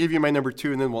 I'm going to give you my number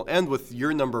 2, and then we'll end with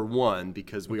your number 1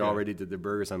 because we already did the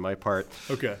burgers on my part.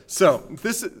 Okay. So,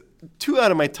 2 out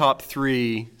of my top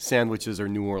 3 sandwiches are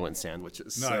New Orleans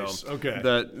sandwiches. Nice. So okay.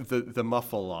 The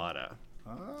muffalata.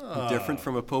 Different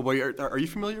from a po' boy. Are you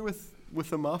familiar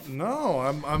with a muff? No,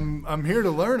 I'm here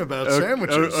to learn about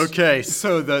sandwiches. Okay,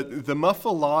 so the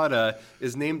muffalata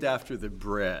is named after the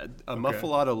bread. A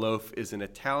muffalata loaf is an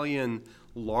Italian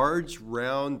large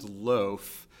round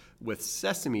loaf with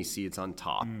sesame seeds on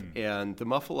top. And the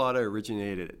muffalata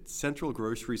originated at Central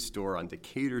Grocery Store on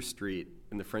Decatur Street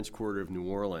in the French Quarter of New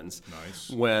Orleans. Nice.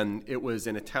 When it was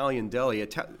an Italian deli.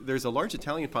 There's a large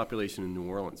Italian population in New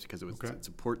Orleans because it's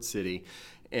a port city.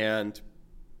 And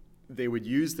they would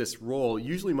use this roll.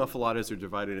 Usually muffalatas are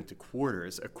divided into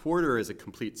quarters. A quarter is a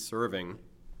complete serving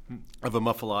of a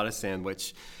muffalata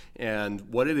sandwich. And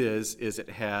what it is it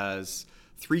has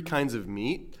 3 kinds of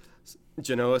meat: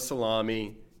 Genoa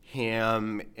salami,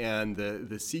 ham, and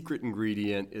the secret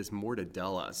ingredient is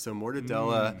mortadella. So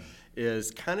mortadella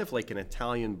is kind of like an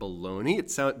Italian bologna.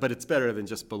 But it's better than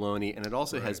just bologna, and it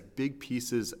also has big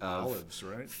pieces of olives,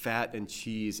 right? Fat and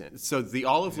cheese. So the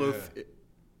olive loaf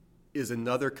is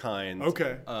another kind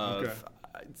of.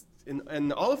 And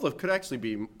the olive loaf could actually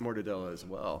be mortadella as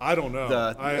well. I don't know.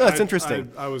 That's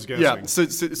interesting. I was guessing. Yeah,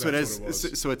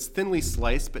 so it's thinly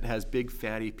sliced, but has big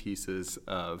fatty pieces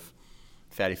of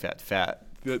fat.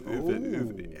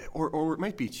 Or it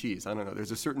might be cheese. I don't know.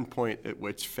 There's a certain point at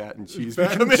which fat and cheese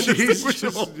become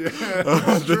indistinguishable.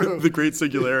 The great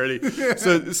singularity.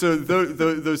 So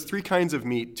those 3 kinds of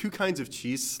meat, 2 kinds of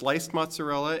cheese, sliced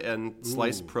mozzarella and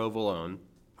sliced provolone.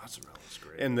 Mozzarella's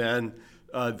great. And then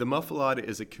the muffalata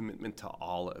is a commitment to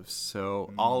olives.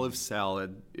 So olive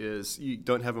salad is, you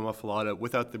don't have a muffalata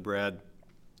without the bread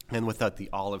and without the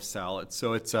olive salad.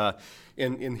 So it's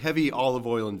in heavy olive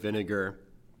oil and vinegar,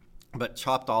 but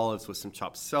chopped olives with some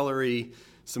chopped celery,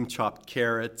 some chopped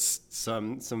carrots,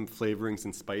 some flavorings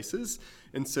and spices.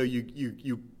 And so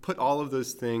you put all of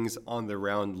those things on the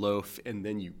round loaf and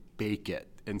then you bake it.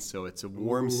 And so it's a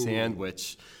warm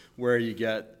sandwich where you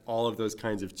get all of those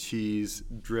kinds of cheese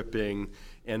dripping,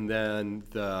 and then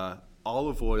the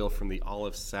olive oil from the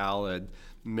olive salad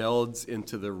melds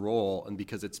into the roll. And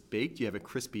because it's baked, you have a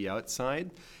crispy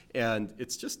outside, and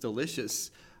it's just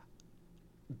delicious.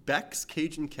 Beck's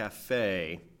Cajun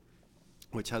Cafe,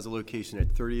 which has a location at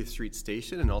 30th Street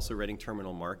Station and also Reading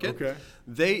Terminal Market. Okay.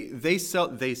 They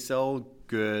sell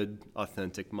good,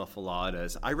 authentic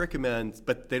muffalatas. I recommend,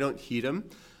 but they don't heat them.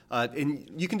 And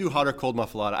you can do hot or cold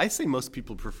muffalata. I say most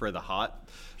people prefer the hot.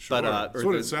 Sure. But, that's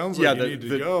what it sounds like. You need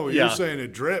to go. Yeah. You're saying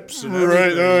it drips and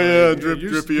right. everything. Oh yeah,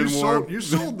 drippy and warm. You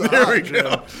sold the there hot, we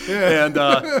go. Yeah. And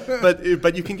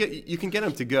but you can get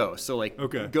them to go. So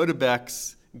go to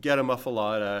Beck's, get a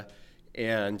muffalata,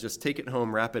 and just take it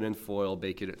home, wrap it in foil,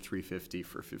 bake it at 350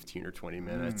 for 15 or 20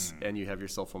 minutes, and you have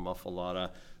yourself a muffalata.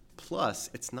 Plus,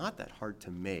 it's not that hard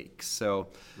to make. So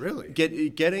really,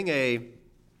 getting a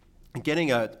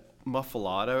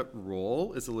muffalata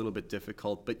roll is a little bit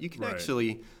difficult, but you can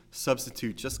actually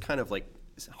substitute just kind of like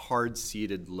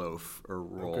hard-seeded loaf or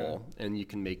roll, and you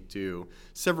can make do.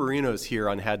 Severino's here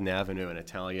on Haddon Avenue, an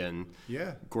Italian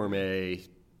gourmet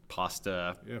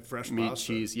pasta, fresh meat, pasta.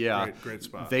 cheese. Great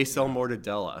spot. They sell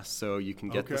mortadella, so you can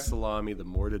get the salami, the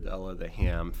mortadella, the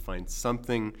ham. Find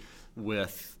something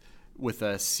with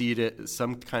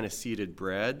some kind of seeded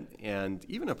bread, and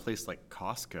even a place like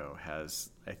Costco has,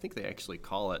 I think they actually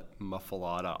call it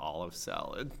muffalata olive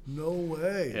salad. No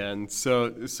way. And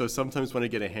so sometimes when I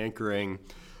get a hankering,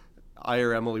 I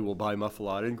or Emily will buy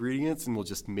muffalata ingredients, and we'll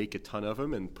just make a ton of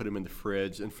them and put them in the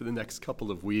fridge. And for the next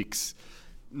couple of weeks,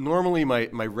 normally my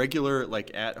regular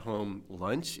at-home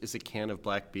lunch is a can of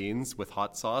black beans with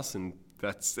hot sauce, and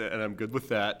I'm good with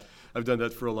that. I've done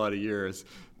that for a lot of years.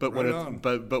 But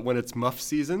when it's muff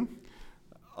season,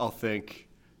 I'll think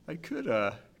I could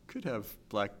have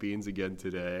black beans again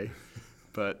today.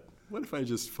 But what if I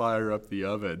just fire up the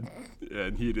oven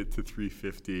and heat it to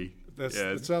 350?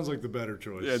 That sounds like the better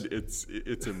choice. And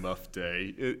it's a muff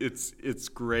day. It's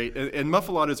great. And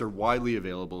muffalatas are widely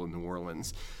available in New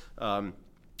Orleans.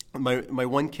 My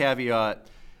one caveat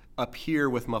up here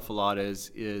with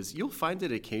muffalatas is you'll find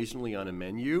it occasionally on a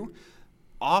menu.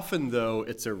 Often, though,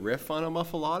 it's a riff on a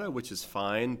muffalata, which is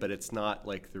fine, but it's not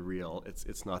like the real.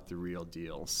 It's not the real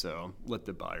deal. So let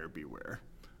the buyer beware.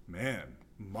 Man,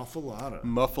 muffalata.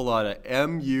 Muffalata,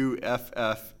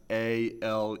 Muffaletta.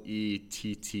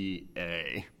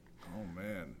 Oh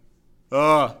man.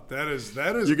 Oh, That is.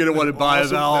 You're gonna want to buy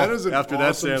awesome, a vowel that is an after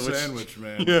awesome that sandwich,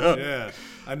 man. Yeah.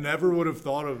 I never would have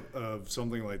thought of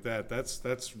something like that. That's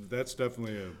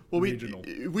definitely a regional.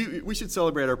 We should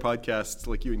celebrate our podcast.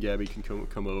 Like you and Gabby can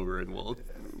come over and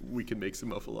we can make some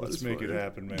muffalatas. Let's make it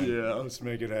happen, man. Yeah. Let's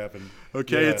make it happen.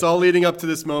 Okay, it's all leading up to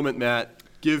this moment, Matt.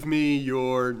 Give me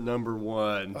your number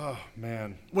one. Oh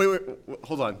man. Wait,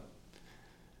 hold on.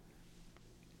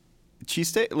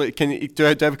 Cheesesteak? Like, do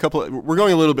I have a couple? We're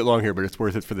going a little bit long here, but it's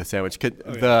worth it for the sandwich. Go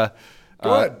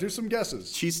ahead, do some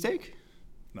guesses. Cheesesteak?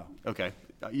 No. Okay.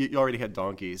 You already had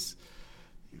donkeys.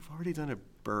 You've already done a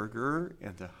burger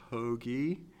and a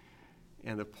hoagie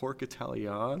and a pork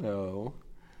Italiano.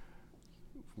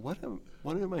 What am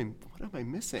I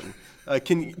missing?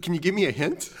 Can you give me a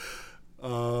hint?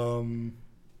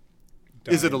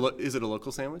 Is it a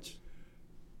local sandwich?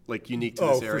 Like unique to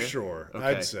this area? Oh, for sure. Okay.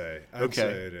 I'd say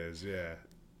it is. Yeah.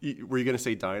 Were you going to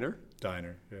say diner?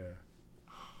 Diner. Yeah.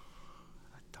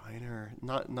 A diner,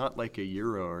 not like a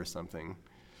Euro or something.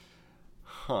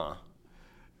 Huh.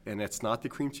 And it's not the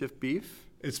cream cheese beef?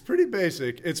 It's pretty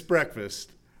basic. It's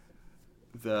breakfast.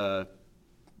 The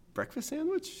breakfast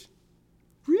sandwich?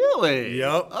 Really?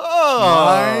 Yep.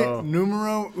 Oh. My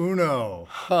numero uno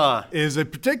is a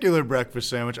particular breakfast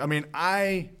sandwich. I mean,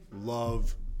 I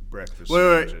love breakfast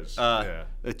sandwiches. A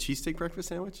cheesesteak breakfast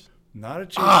sandwich? Not a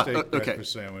cheesesteak okay.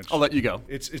 breakfast sandwich. I'll let you go.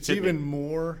 It's even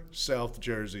more South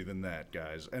Jersey than that,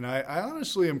 guys. And I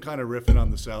honestly am kind of riffing on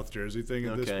the South Jersey thing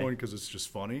at this point because it's just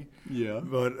funny. Yeah.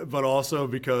 But also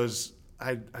because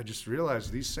I just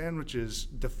realized these sandwiches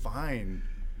define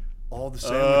all the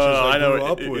sandwiches I grew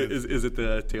up with. Is it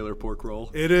the Taylor pork roll?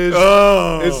 It is.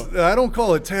 Oh. I don't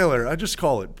call it Taylor. I just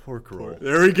call it pork roll.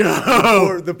 There we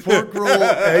go. The pork roll,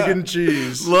 egg and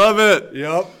cheese. Love it.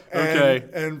 Yep. Okay.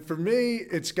 And for me,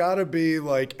 it's got to be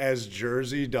like as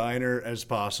Jersey diner as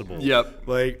possible. Yep.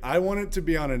 Like I want it to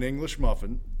be on an English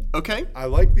muffin. Okay. I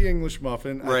like the English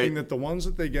muffin. Right. I think that the ones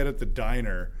that they get at the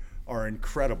diner are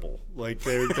incredible. Like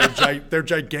they're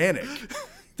gigantic.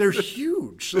 They're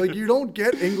huge. Like you don't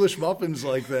get English muffins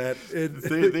like that.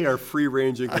 They are free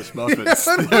range English muffins.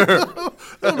 I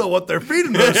don't know what they're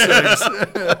feeding those things.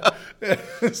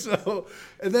 So,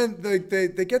 and then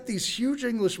they get these huge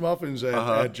English muffins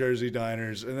at Jersey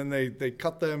diners, and then they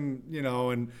cut them,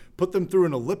 and put them through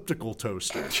an elliptical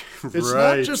toaster. It's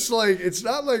not just like it's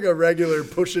not like a regular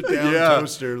push it down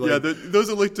toaster. Like, those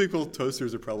elliptical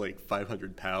toasters are probably like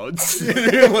 500 pounds.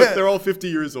 They're all 50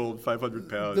 years old, 500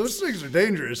 pounds. Those things are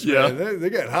dangerous, man. They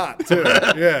get hot too.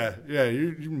 Yeah.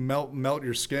 You melt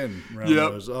your skin around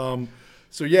those.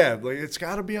 So like it's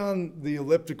got to be on the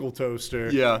elliptical toaster.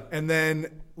 Yeah. And then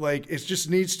like it just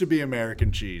needs to be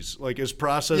American cheese, like as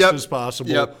processed as possible.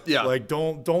 Yep. Yeah. Like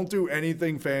don't do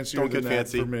anything fancier than that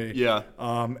for me. Yeah.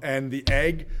 And the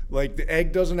egg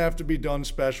doesn't have to be done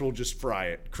special. Just fry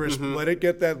it crisp. Mm-hmm. Let it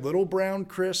get that little brown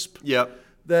crisp. Yep.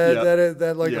 That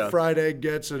a fried egg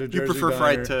gets at a Jersey diner. You prefer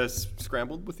fried to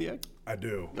scrambled with the egg? I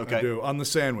do. Okay. I do. On the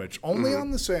sandwich. Only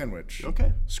on the sandwich.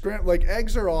 Okay. Like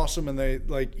eggs are awesome, and they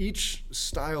like each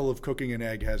style of cooking an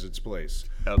egg has its place.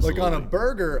 Absolutely. Like on a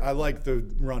burger, I like the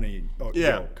runny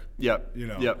yolk. Yep.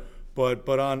 Yep.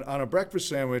 But on a breakfast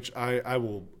sandwich, I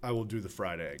will do the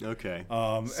fried egg. Okay.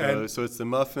 So it's the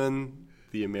muffin,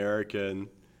 the American,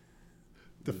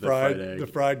 the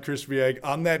fried crispy egg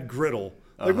on that griddle.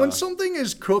 Like when something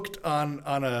is cooked on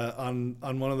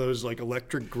one of those like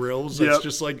electric grills, that's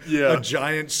just like a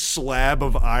giant slab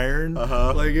of iron.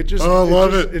 Like it just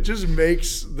it just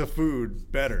makes the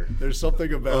food better. There's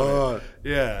something about it.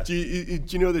 Yeah. Do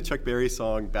you know the Chuck Berry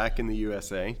song "Back in the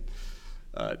USA"?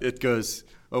 It goes,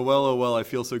 oh well, I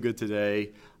feel so good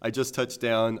today. I just touched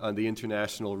down on the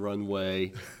international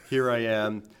runway. Here I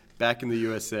am. Back in the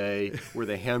USA, where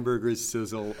the hamburgers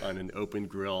sizzle on an open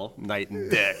grill night and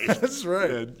day. That's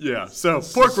right. So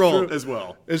pork roll as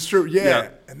well. It's true. Yeah.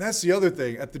 And that's the other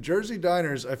thing. At the Jersey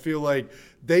diners, I feel like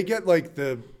they get like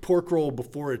the pork roll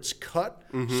before it's cut.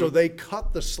 Mm-hmm. So they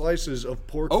cut the slices of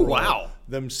pork roll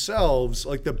themselves,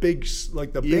 like the big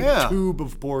tube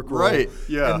of pork roll. Right.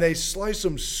 Yeah. And they slice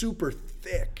them super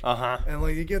thick. And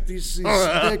like you get these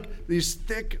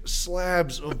thick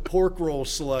slabs of pork roll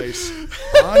slice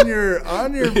on your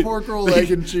pork roll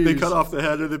egg and cheese. They cut off the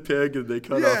head of the pig and they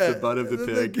cut off the butt of the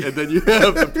pig, and then you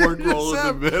have the pork roll in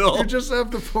the middle. You just have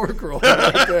the pork roll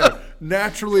right there,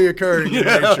 naturally occurring in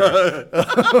nature.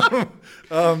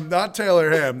 Not Taylor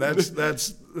ham.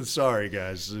 That's sorry,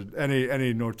 guys.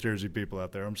 Any North Jersey people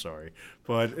out there, I'm sorry.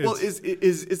 But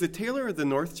is the Taylor the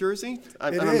North Jersey?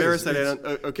 I'm It embarrassed is. that I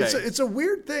don't. Okay. It's a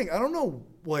weird thing. I don't know,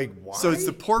 why. So it's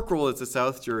the pork roll that's the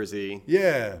South Jersey.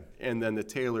 Yeah. And then the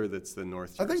Taylor that's the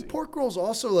North Jersey. I think pork roll's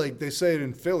also they say it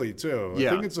in Philly too. Yeah.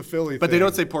 I think it's a Philly thing. But they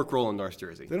don't say pork roll in North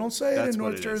Jersey. They don't say That's it in what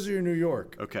North it Jersey or New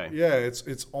York. Okay. Yeah, it's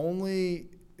only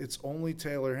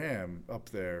Taylor ham up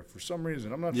there for some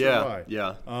reason. I'm not sure Yeah, why.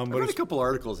 yeah. But I read a it's, couple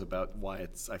articles about why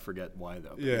I forget why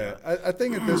though. but yeah, I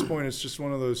think at this point it's just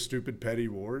one of those stupid petty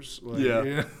wars.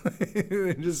 Yeah.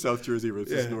 Just South Jersey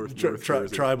versus North Jersey.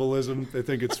 Tribalism. They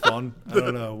think it's fun. I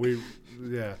don't know.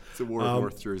 It's a war of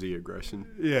North Jersey aggression.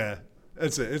 Yeah,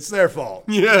 that's it. It's their fault.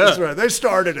 Yeah. That's right. They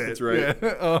started it. That's right.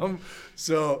 Yeah.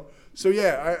 So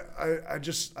yeah,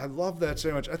 I love that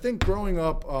sandwich. I think growing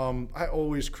up, I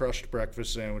always crushed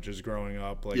breakfast sandwiches growing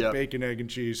up, like bacon, egg, and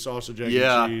cheese, sausage, egg,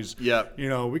 and cheese. Yeah. You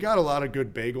know, we got a lot of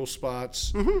good bagel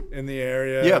spots in the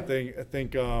area. Yeah. I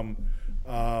think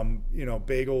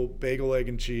bagel, egg,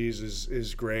 and cheese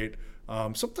is great.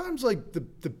 Sometimes like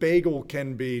the bagel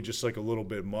can be just like a little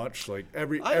bit much. Like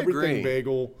everything agree.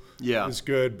 bagel Yeah. is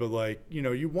good, but like,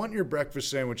 you want your breakfast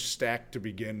sandwich stacked to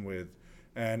begin with.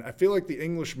 And I feel like the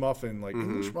English muffin,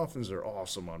 English muffins are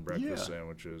awesome on breakfast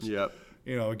sandwiches. Yep.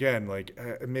 Again,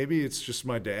 maybe it's just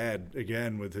my dad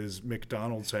again with his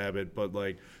McDonald's habit, but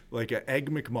like an egg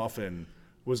McMuffin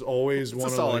was always It's a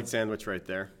solid sandwich right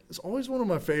there. It's always one of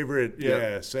my favorite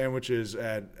sandwiches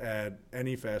at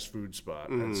any fast food spot.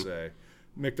 I'd say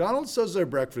McDonald's does their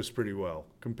breakfast pretty well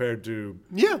compared to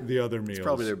the other meals. It's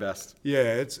probably their best. Yeah,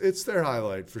 it's their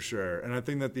highlight for sure. And I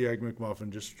think that the Egg McMuffin,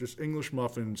 just English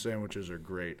muffin sandwiches are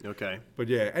great. Okay. But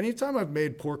yeah, anytime I've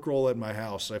made pork roll at my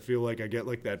house, I feel like I get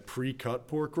like that pre-cut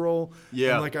pork roll.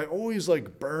 Yeah. And I always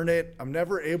burn it. I'm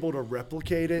never able to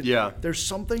replicate it. Yeah. There's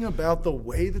something about the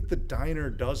way that the diner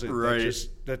does it Right.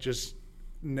 that just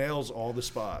nails all the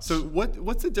spots. So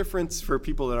what's the difference for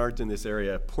people that aren't in this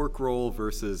area, pork roll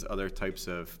versus other types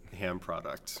of ham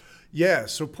products? Yeah,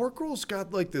 so pork roll's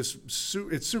got like this.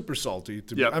 It's super salty.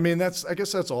 Yep. I mean, I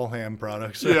guess that's all ham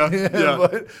products.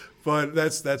 Yeah. But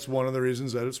that's one of the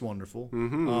reasons that it's wonderful.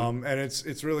 And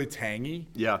it's really tangy.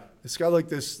 Yeah. It's got like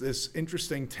this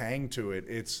interesting tang to it.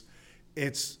 It's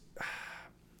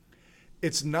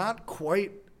not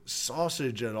quite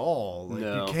sausage at all.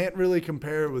 No. You can't really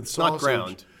compare it with sausage. Not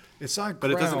ground. It's not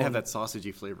But ground. it doesn't have that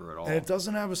sausagey flavor at all. And it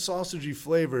doesn't have a sausagey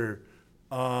flavor.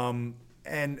 And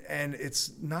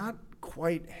it's not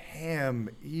quite ham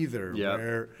either. Yeah.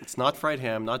 Where, it's not fried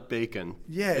ham, not bacon.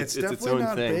 yeah, it's definitely its own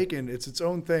not thing. bacon. It's its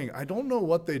own thing. I don't know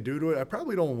what they do to it. I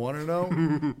probably don't want to know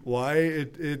why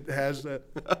it has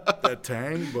that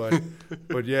tang,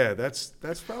 but yeah, that's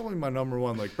probably my number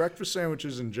one. Like breakfast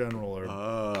sandwiches in general are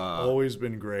always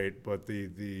been great, but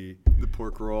the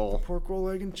pork roll. pork roll,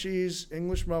 egg and cheese,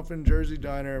 English muffin, Jersey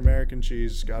diner, American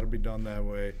cheese, got to be done that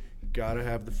way. Got to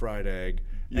have the fried egg.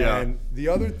 Yeah. And the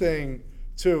other thing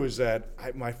too is that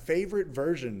my favorite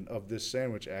version of this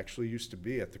sandwich actually used to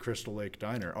be at the Crystal Lake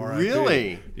Diner. RIP.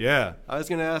 Really? Yeah. I was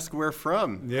going to ask where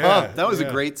from. Yeah, That was yeah.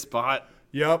 a great spot.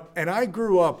 Yep. And I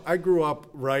grew up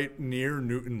right near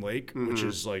Newton Lake, which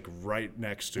is like right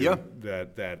next to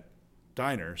that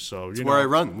diner. So It's where I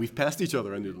run. We've passed each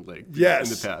other on Newton Lake in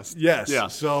the past. Yes. Yeah.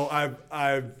 So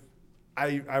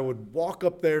I would walk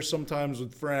up there sometimes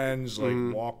with friends,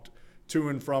 walked to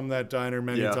and from that diner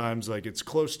many times. Like it's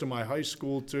close to my high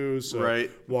school too, so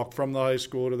walked from the high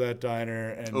school to that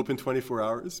diner. And open 24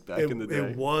 hours back in the day.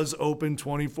 It was open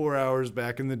 24 hours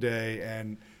back in the day,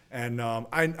 and I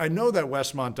know that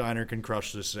Westmont Diner can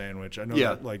crush this sandwich. I know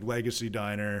that like Legacy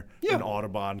Diner and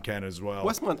Audubon can as well.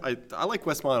 Westmont, I like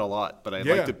Westmont a lot, but I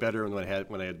liked it better when I had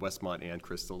Westmont and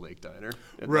Crystal Lake Diner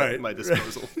at my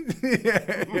disposal.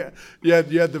 Yeah,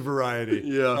 you had the variety.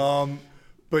 Yeah.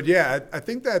 But yeah, I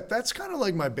think that's kind of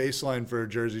like my baseline for a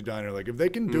Jersey diner. Like if they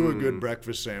can do a good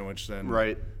breakfast sandwich, then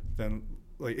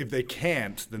like if they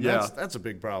can't, then that's a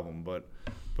big problem. But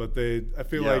I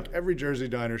feel like every Jersey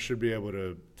diner should be able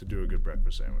to do a good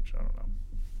breakfast sandwich. I don't know.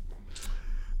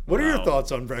 What are your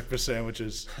thoughts on breakfast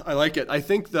sandwiches? I like it. I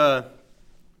think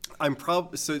I'm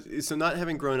probably so not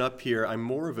having grown up here, I'm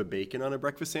more of a bacon on a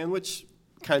breakfast sandwich.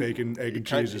 Bacon, egg, and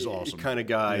cheese is awesome. Kind of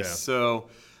guy. Yeah. So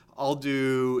I'll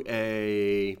do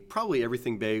probably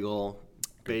everything bagel,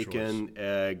 bacon,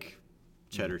 egg,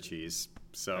 cheddar cheese.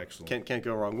 So excellent. Can't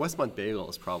go wrong. Westmont Bagel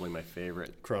is probably my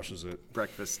favorite. Crushes it.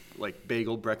 Breakfast, like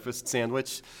bagel breakfast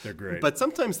sandwich. They're great. But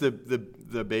sometimes the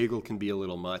bagel can be a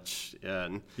little much.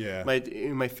 And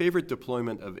my favorite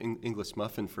deployment of English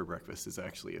muffin for breakfast is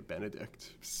actually a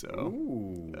Benedict. So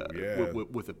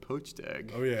with a poached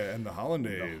egg. Oh yeah, and the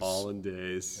hollandaise. The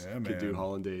hollandaise. Yeah, man. Could do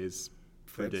hollandaise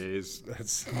for days.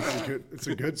 It's good. It's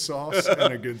a good sauce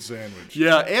and a good sandwich.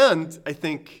 Yeah, and I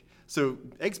think so.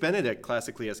 Eggs Benedict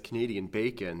classically has Canadian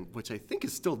bacon, which I think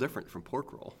is still different from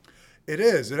pork roll. It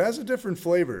is. It has a different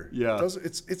flavor. Yeah.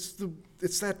 It's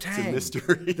that tang. It's a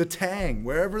mystery. The tang,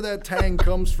 wherever that tang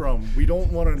comes from, we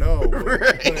don't want to know.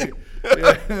 Right.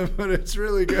 But it's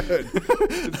really good.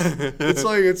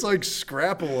 It's like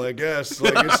Scrapple, I guess.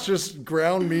 Like it's just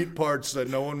ground meat parts that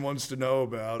no one wants to know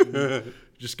about. And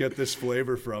just get this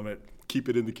flavor from it. Keep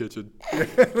it in the kitchen.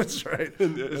 That's right.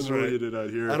 That's right. It out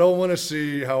here. I don't want to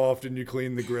see how often you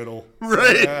clean the griddle.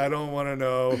 Right. I don't want to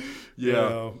know.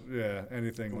 Yeah.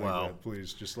 Anything like that.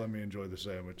 Please, just let me enjoy the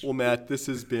sandwich. Well, Matt, this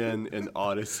has been an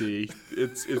odyssey.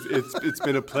 It's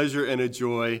been a pleasure and a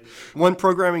joy. One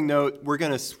programming note: we're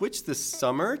going to switch this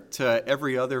summer to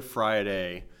every other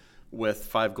Friday with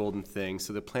 5 Golden Things.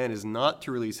 So the plan is not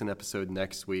to release an episode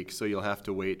next week, so you'll have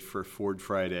to wait for Ford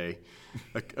Friday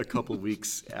a couple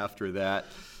weeks after that.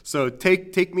 So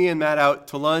take me and Matt out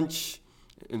to lunch,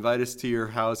 invite us to your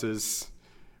houses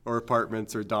or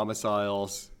apartments or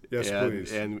domiciles. Yes,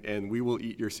 please. And we will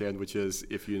eat your sandwiches,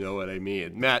 if you know what I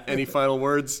mean. Matt, any final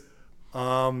words?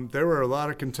 There were a lot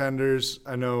of contenders.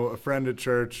 I know a friend at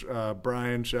church,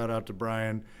 Brian, shout out to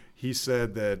Brian, he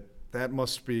said that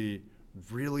must be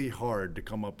really hard to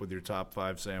come up with your top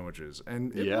 5 sandwiches.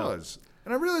 And it was.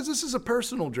 And I realized this is a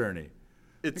personal journey.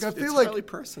 It's really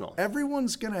personal.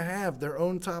 Everyone's going to have their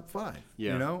own top 5,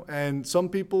 you know? And some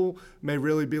people may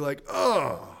really be like,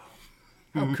 oh,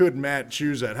 how could Matt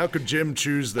choose that? How could Jim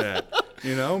choose that?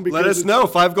 You know? Because let us know.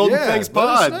 5 Golden Things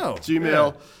Pod.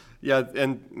 Gmail. Yeah,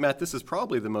 and Matt, this is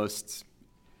probably the most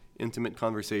intimate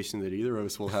conversation that either of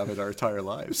us will have in our entire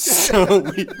lives. So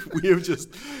we have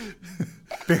just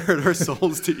bared our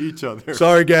souls to each other.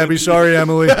 Sorry, Gabby. Sorry,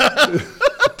 Emily.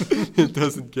 It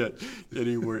doesn't get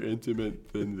any more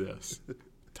intimate than this.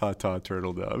 Ta-ta,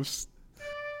 turtle doves.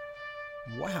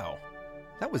 Wow.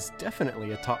 That was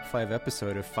definitely a top 5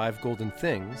 episode of 5 Golden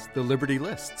Things, the Liberty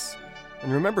Lists.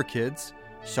 And remember, kids,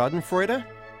 Schadenfreude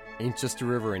ain't just a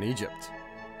river in Egypt.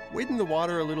 Wade in the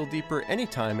water a little deeper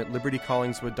anytime at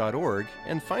libertycollingswood.org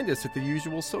and find us at the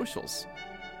usual socials.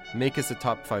 Make us a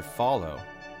top 5 follow,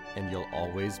 and you'll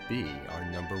always be our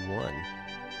number 1.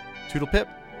 Toodle pip.